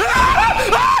bitch.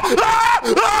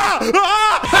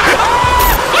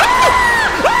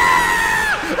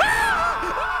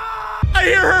 I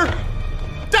hear her.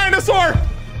 Dinosaur.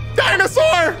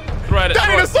 Dinosaur. Right,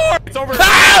 Dinosaur. It's over.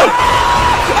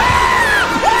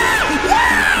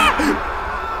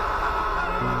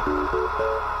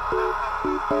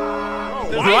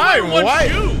 Why? Why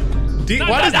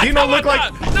does Dino look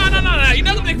like? No. He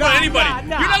doesn't make fun of anybody.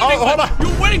 Hold on.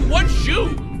 You're wearing one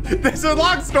shoe. This is a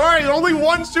long story. Only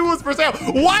one shoe was for sale.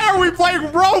 Why are we playing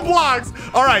Roblox?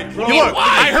 All right, look.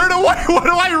 I heard a way. What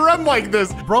do I run like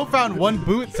this? Bro found one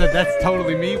boot, said that's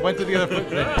totally me. Went to the other foot,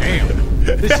 said, damn.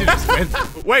 This shit is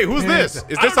expensive. Wait, who's this?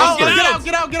 Is this us? Get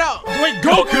out. Wait,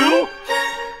 Goku?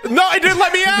 No, it didn't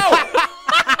let me out.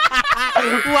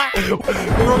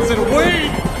 Bro said,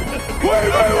 wait.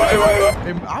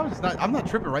 I'm not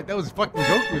tripping, right? That was fucking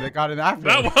Goku that got in after.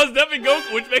 That was definitely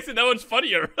Goku, which makes it that much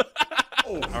funnier. Right.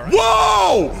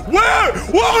 Whoa! Where?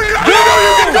 Whoa! I didn't know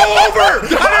you could go over!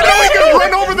 I didn't know he could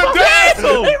run over the desk!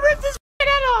 He ripped his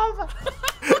head off!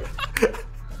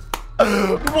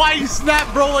 Why you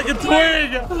snap, bro, like a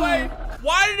twig?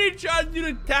 Why did he try to do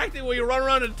the tactic where you run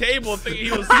around the table thinking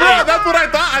he was safe? Yeah, that's what I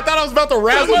thought. I thought I was about to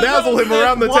razzle-dazzle him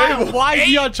around the table. Why is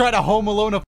Dion trying to Home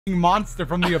Alone a monster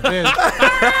from the abyss?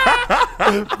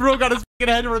 Bro got his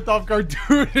fucking head ripped off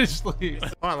cartoonishly.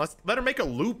 Come on, let's let her make a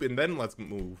loop and then let's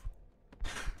move.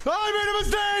 I made a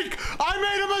mistake! I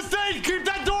made a mistake! Keep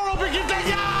that door open! Keep that...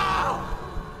 Yeah!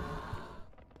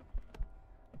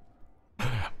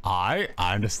 I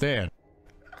understand.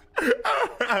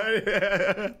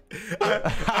 I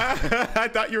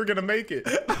thought you were gonna make it.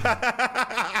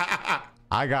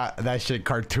 I got that shit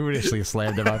cartoonishly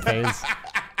slammed in my face.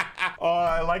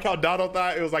 I like how Donald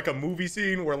thought it was like a movie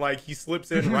scene where like he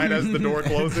slips in right as the door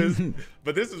closes.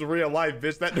 But this is real life,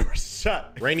 bitch. That door's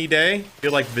shut. Rainy day,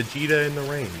 feel like Vegeta in the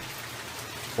rain.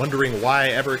 Wondering why I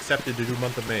ever accepted to do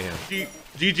Month of Mayhem.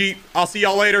 GG, I'll see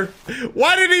y'all later.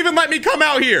 Why did it even let me come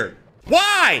out here?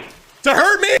 Why? To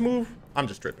hurt me? Move. I'm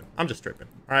just tripping. I'm just tripping.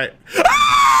 All right.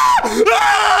 Ah!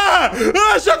 Ah!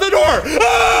 Ah! Shut the door.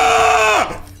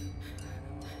 Ah!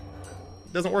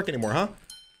 Doesn't work anymore, huh?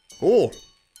 Cool.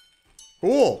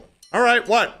 Cool. All right.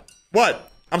 What? What?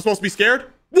 I'm supposed to be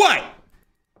scared? What?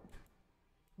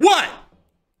 What?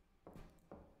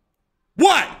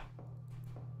 What?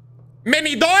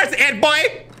 Many doors, Ed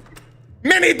boy.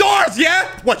 Many doors,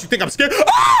 yeah? What, you think I'm scared? Oh,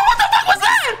 what the fuck was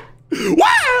that?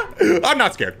 What? I'm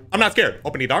not scared. I'm not scared.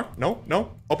 Open the door. No,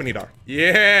 no. Open the door.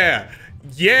 Yeah.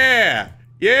 Yeah.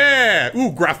 Yeah.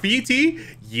 Ooh, graffiti.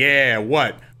 Yeah.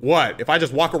 What? What? If I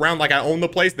just walk around like I own the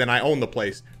place, then I own the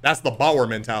place. That's the Bauer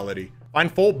mentality.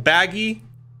 Find full baggie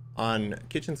on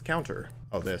kitchen's counter.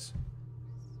 Oh, this.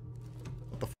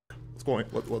 What the fuck? What's going?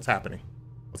 What's happening?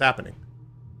 What's happening?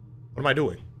 What am I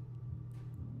doing?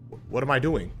 What am I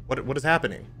doing? What is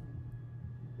happening?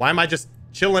 Why am I just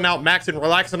chilling out, maxing,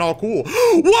 relaxing, all cool?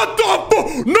 What the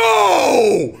fuck?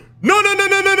 No! No, no, no,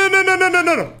 no, no, no, no, no, no,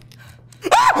 no, no.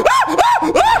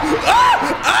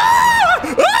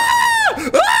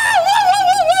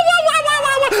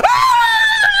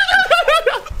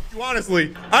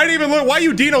 Honestly, I didn't even look. Why are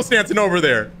you Dino stancing over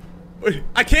there?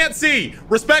 I can't see.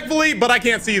 Respectfully, but I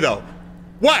can't see though.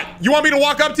 What? You want me to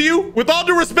walk up to you? With all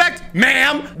due respect,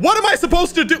 ma'am, what am I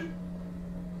supposed to do?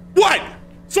 What?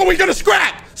 So we gonna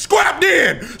scrap? Scrapped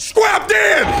in! Scrapped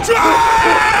in!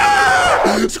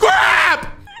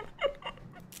 Scrap!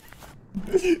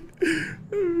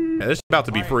 Yeah, this is about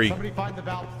to be free. Somebody find the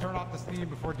valve to turn off the steam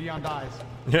before Dion dies.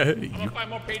 Yeah, you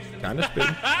kind of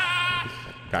spin.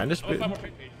 Kind of spin.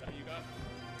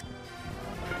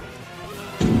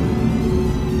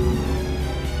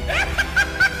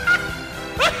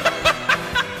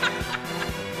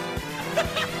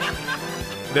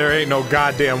 There ain't no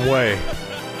goddamn way.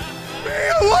 Me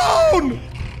alone!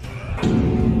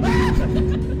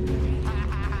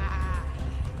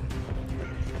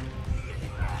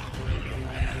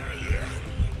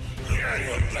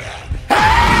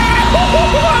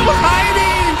 I was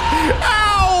hiding!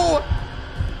 Ow!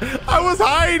 I was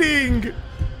hiding!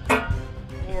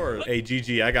 Hey,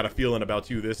 GG, I got a feeling about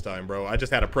you this time, bro. I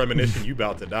just had a premonition you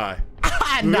about to die.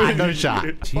 Nah, no shot.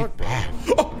 Fuck, bro.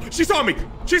 Oh, she saw me!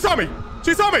 She saw me!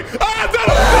 She saw me! Ah,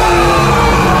 Dono!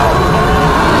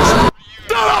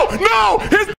 Dono! No!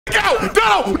 His out!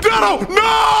 Dono! Dono!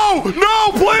 No!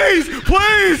 No! Please!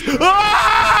 Please!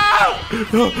 Ah!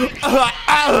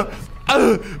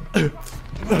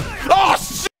 Oh,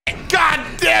 shit! God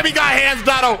damn, he got hands,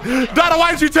 Dono! Dono, why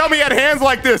didn't you tell me he had hands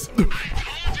like this?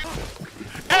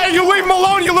 Hey, you leave him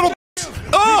alone, you little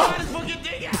oh!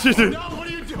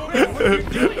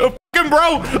 Fucking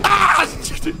bro! Ah!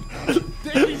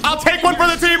 I'll take one for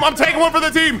the team! I'm taking one for the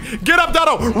team! Get up,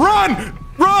 Dono! Run!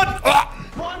 Run! Ah!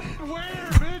 Run where,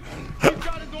 bitch? He's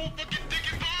got his old fucking dick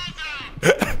and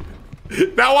balls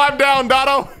out! Now I'm down,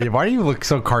 Dono! Yeah, why do you look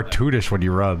so cartoonish when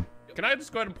you run? Can I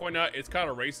just go ahead and point out, it's kind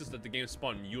of racist that the game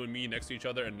spawned you and me next to each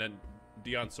other and then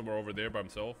Dion's somewhere over there by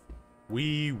himself?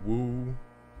 Wee woo.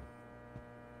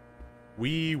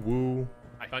 Wee woo.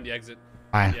 I found the exit.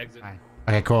 Hi.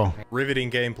 Okay, cool. Riveting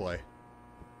gameplay.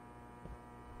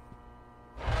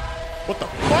 What the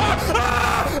fuck?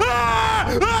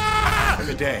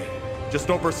 Today, just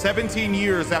over 17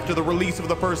 years after the release of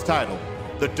the first title,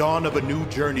 the dawn of a new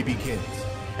journey begins.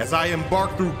 As I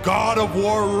embark through God of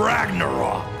War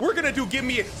Ragnarok. We're gonna do give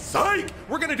me a psych.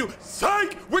 We're gonna do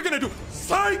psych. We're gonna do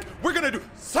psych. We're gonna do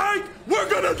psych. We're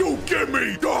gonna do give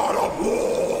me God of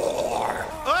War.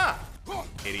 Ah!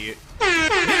 Idiot. Damn!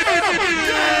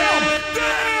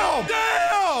 Damn!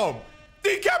 Damn!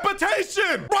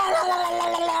 Decapitation!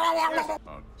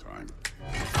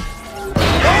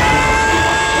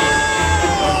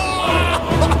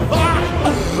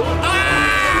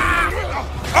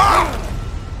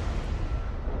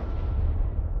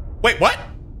 Wait, what?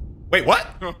 Wait, what?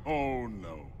 Oh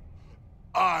no.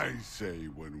 I say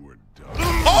when we're done.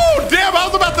 Oh, damn, I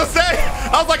was about to say.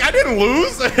 I was like, I didn't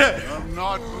lose. I'm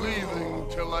not leaving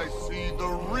till I see the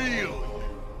real.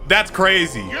 That's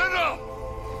crazy. Get up!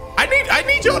 I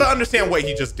need y'all to understand what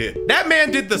he just did. That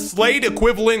man did the Slade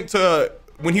equivalent to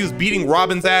when he was beating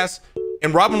Robin's ass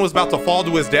and Robin was about to fall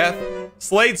to his death.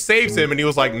 Slade saves him and he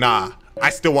was like, nah,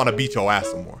 I still want to beat your ass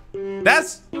some more.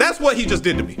 That's what he just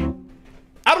did to me.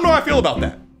 I don't know how I feel about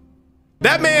that.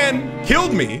 That man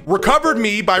killed me, recovered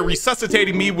me by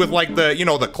resuscitating me with like the, you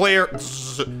know, the Claire,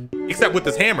 except with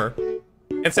this hammer,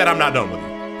 and said I'm not done with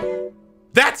you.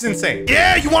 That's insane.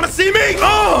 Yeah, you wanna see me?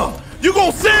 You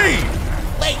gonna see!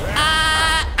 Wait,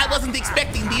 I wasn't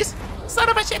expecting this. Son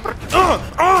of a shepherd.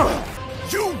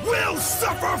 You will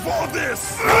suffer for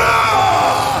this! I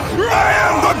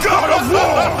am the god of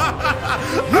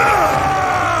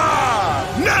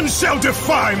war! None shall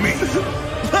defy me!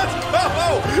 Let's go!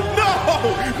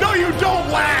 No, you don't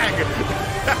lag!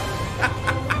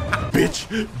 Bitch,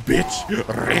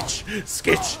 rich,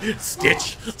 skitch,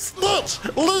 stitch, snitch,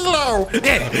 Lilo!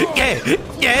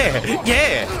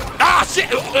 Yeah! Ah, shit!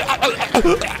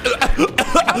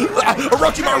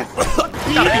 Orochimaru!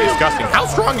 Gotta be disgusting. How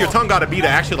strong your tongue gotta be to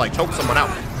actually like choke someone out?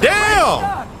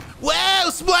 Damn! Whoa,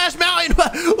 Splash Mountain!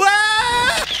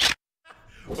 Whoa!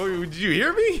 Oh, did you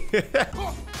hear me?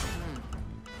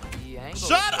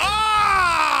 Shut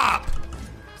up!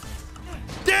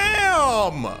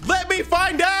 Damn! Let me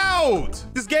find out!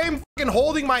 This game fucking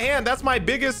holding my hand. That's my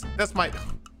biggest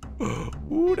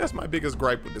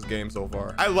gripe with this game so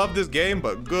far. I love this game,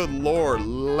 but good lord,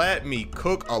 let me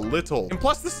cook a little. And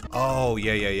plus this, oh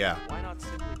yeah. Why not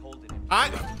simply hold it? All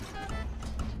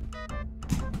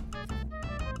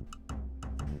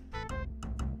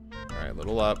right,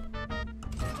 little up.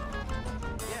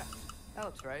 Yeah, that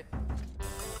looks right.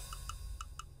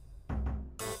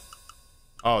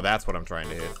 Oh, that's what I'm trying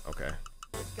to hit. Okay.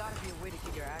 There's gotta be a way to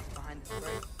get your axe behind this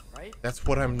grate, right? That's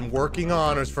what I'm working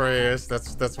on, Asphreus.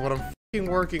 That's what I'm fucking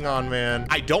working on, man.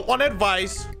 I don't want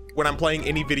advice when I'm playing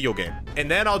any video game.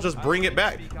 And then I'll just bring it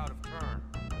back. Speak out of turn.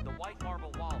 The white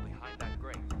marble wall behind that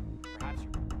grate. Perhaps you...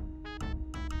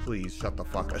 Please shut the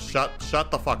fuck up.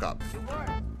 Shut the fuck up. It worked.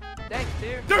 Thanks,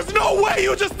 dear. There's no way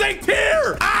you just thanked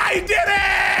Tyr! I did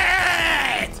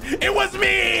it! It was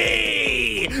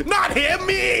me! Not him,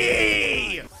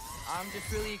 me! I'm just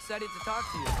really excited to talk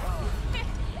to you.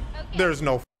 There's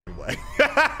no way.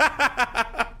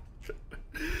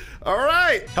 All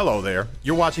right. Hello there.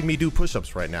 You're watching me do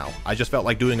push-ups right now. I just felt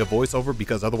like doing a voiceover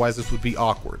because otherwise this would be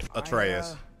awkward.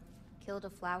 Atreus. Killed a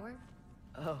flower?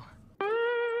 Oh.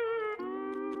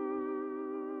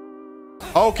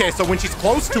 Okay, so when she's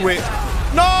close to it,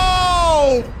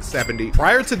 no! 70.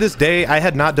 Prior to this day, I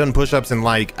had not done push-ups in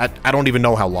like, I don't even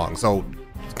know how long. So,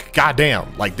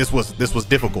 goddamn, like this was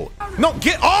difficult. No,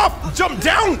 get off! Jump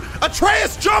down!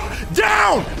 Atreus, jump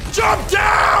down! Jump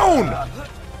down!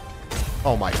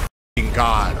 Oh my fucking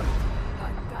God.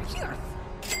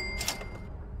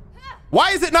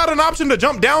 Why is it not an option to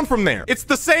jump down from there? It's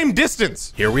the same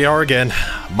distance. Here we are again.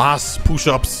 Mass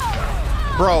push-ups.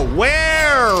 Bro,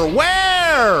 where?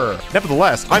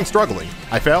 Nevertheless, I'm struggling.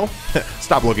 I fell?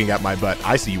 Stop looking at my butt.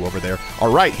 I see you over there.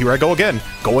 All right, here I go again.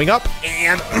 Going up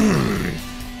and...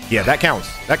 yeah, that counts.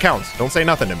 That counts. Don't say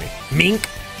nothing to me.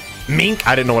 Mink.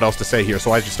 I didn't know what else to say here,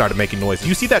 so I just started making noise.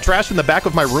 You see that trash in the back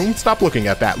of my room? Stop looking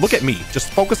at that. Look at me. Just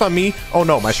focus on me. Oh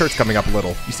no, my shirt's coming up a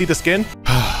little. You see the skin?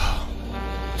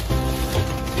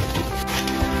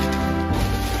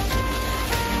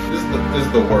 This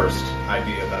is the worst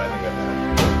idea that I think I've had.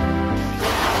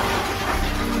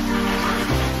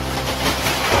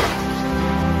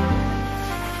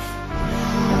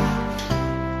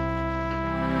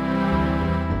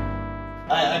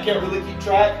 I can't really keep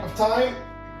track of time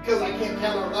because I can't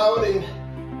count out loud and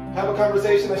have a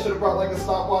conversation. I should have brought like a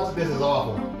stopwatch. This is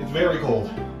awful. It's very cold.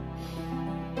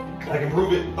 I can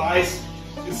prove it. The ice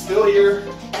is still here.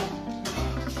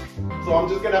 So I'm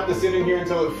just gonna have to sit in here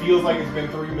until it feels like it's been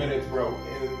 3 minutes, bro.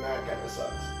 And that kind of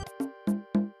sucks.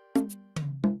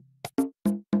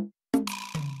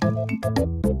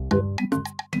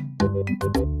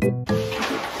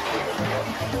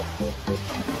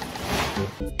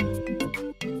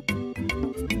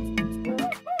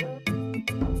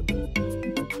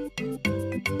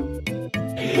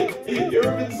 You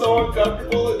ever been so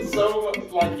uncomfortable and so,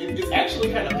 like, it's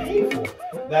actually kind of painful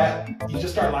that you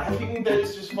just start laughing that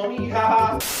it's just funny,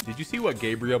 haha. Did you see what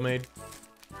Gabriel made?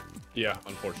 Yeah,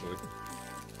 unfortunately.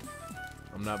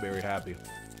 I'm not very happy.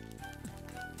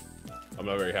 I'm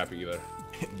not very happy either.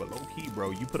 But low key,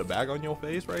 bro, you put a bag on your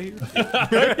face right here?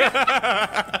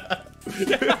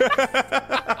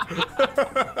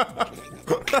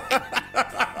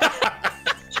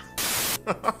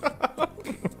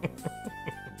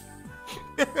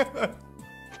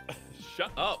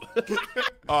 Shut up.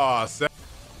 Aw,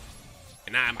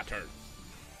 and now my turn.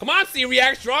 Come on,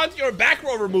 SeeReax, draw into your back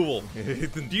row removal.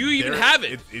 Do you even have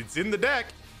it? It's in the deck.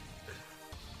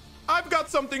 I've got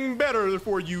something better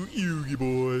for you, Oogie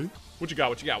boy. What you got?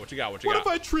 What you got? What you got? What you What got?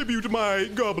 if I tribute my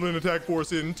goblin attack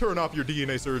force and turn off your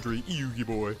DNA surgery, Yugi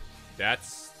boy? That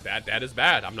is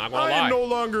bad. I'm not gonna lie. I am no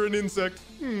longer an insect,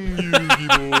 Yugi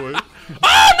boy.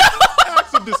 Oh no!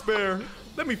 Acts of despair.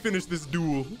 Let me finish this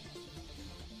duel.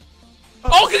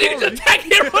 Oh, because you need to attack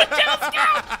here with Scout.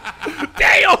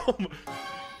 Damn!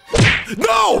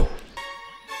 No!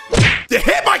 You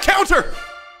hit my counter!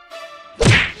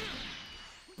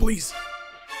 Please.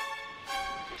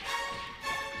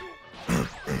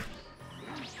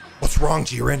 What's wrong,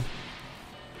 Jiren?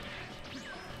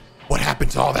 What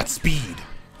happened to all that speed?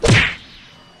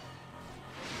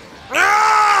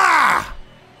 Ah!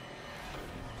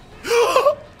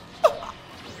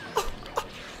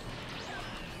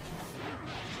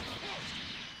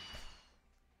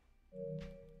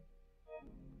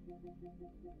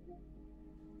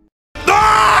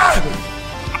 Ah!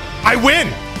 I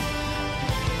win!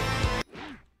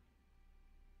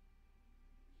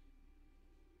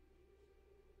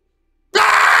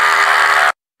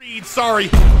 Sorry.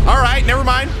 All right, never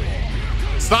mind.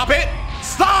 Stop it.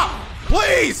 Stop!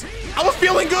 Please! I was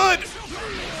feeling good!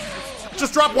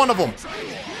 Just drop one of them.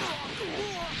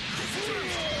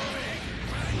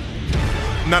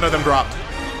 None of them dropped.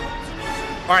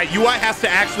 All right, UI has to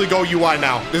actually go UI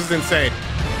now. This is insane.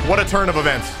 What a turn of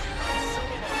events.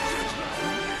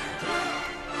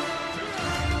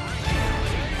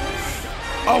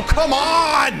 Oh, come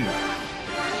on!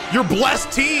 Your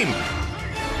blessed team.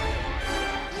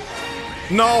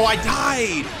 No, I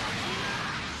died.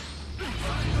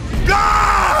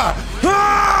 Ah!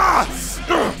 Ah!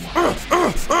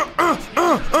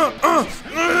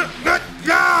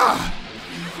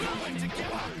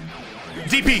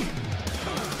 DP.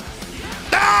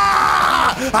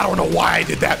 Ah! I don't know why I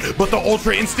did that, but the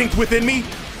ultra instinct within me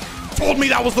told me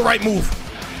that was the right move.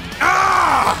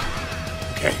 Ah!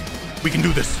 Okay, we can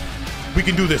do this. We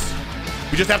can do this.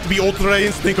 We just have to be ultra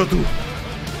instinct or do.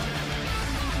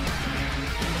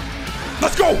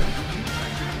 Let's go!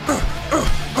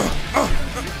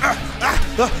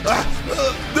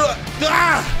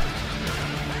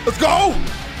 Let's go!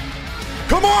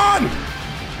 Come on!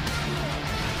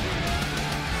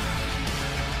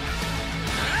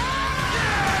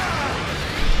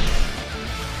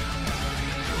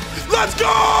 Let's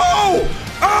go!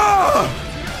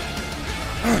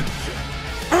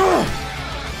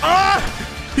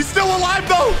 He's still alive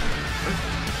though!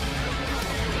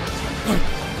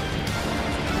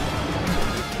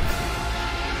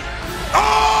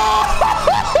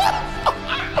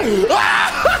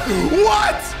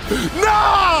 What?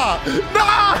 Nah!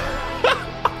 Nah!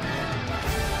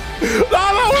 That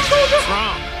was so good.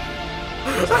 Wrong.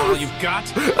 That's all you've got.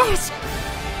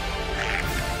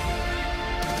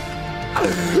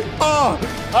 Oh,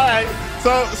 all right.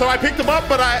 So I picked him up,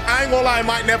 but I ain't gonna lie,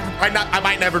 I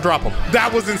might never drop him.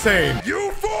 That was insane.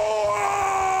 You fool!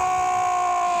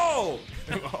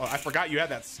 Oh, I forgot you had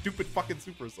that stupid fucking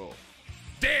super soul.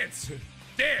 Dance,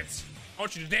 dance. I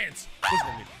want you to dance. What's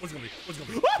gonna be? What's gonna be? What's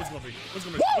gonna be? What's gonna be? What's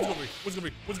gonna be? What's gonna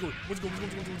be? What's gonna be? What's gonna be?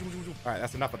 What's gonna be? What's gonna be? All right,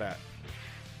 that's enough of that.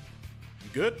 You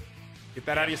good? Get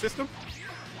that out of your system?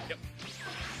 Yep.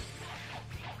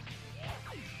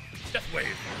 Death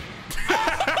wave.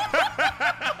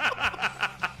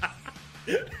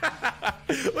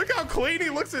 Look how clean he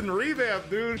looks in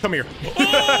revamp, dude. Come here.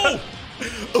 Oh!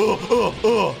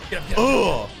 Oh!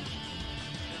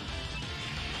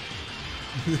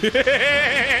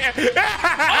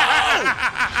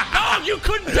 Oh, you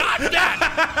couldn't dodge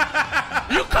that!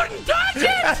 You couldn't dodge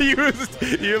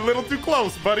it! You're a little too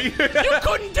close, buddy. You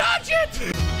couldn't dodge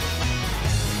it!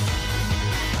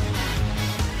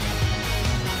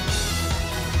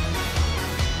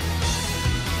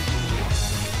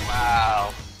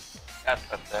 Wow. That's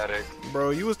pathetic. Bro,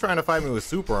 you was trying to fight me with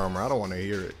super armor. I don't want to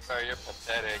hear it. Bro, you're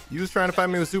pathetic. You was trying to fight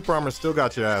me with super armor, still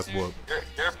got your ass whooped.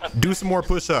 You're pathetic. Do some more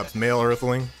push-ups, male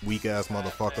earthling. Weak ass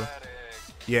motherfucker.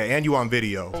 Yeah, and you on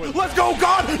video. Let's go,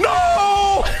 God!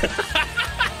 No!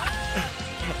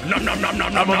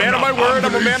 I'm a man of my word.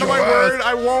 I'm a man of my word.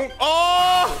 I won't.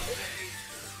 Oh!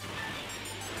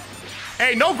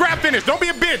 Hey, no grab finish. Don't be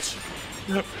a bitch.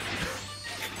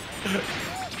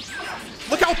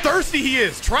 Look how thirsty he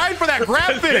is. Trying for that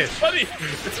grab finish. It's funny.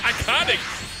 It's iconic.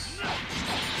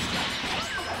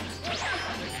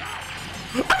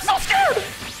 I'm so scared.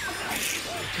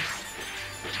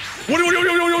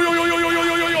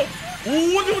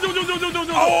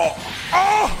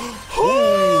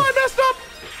 Oh, I messed up.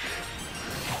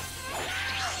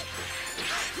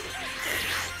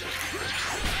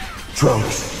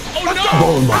 Trunks. Oh no!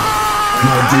 Bulma.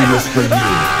 Now do this for you.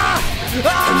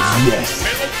 And yes,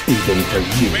 even for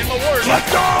you. Let's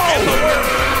go!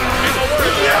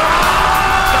 Yeah!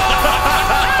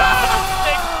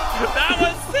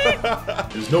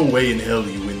 There's no way in hell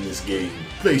you win this game.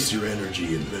 Face your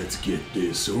energy and let's get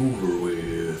this over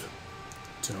with.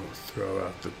 Don't throw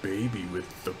out the baby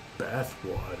with the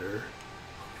bathwater.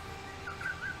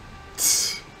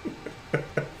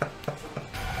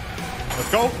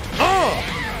 Let's go.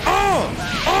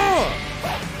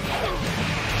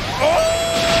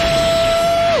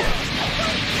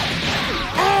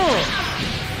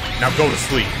 Now go to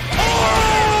sleep.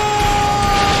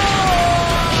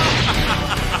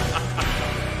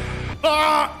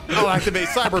 I'll activate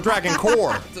Cyber Dragon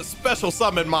Core to special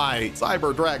summon my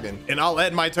Cyber Dragon, and I'll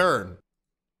end my turn.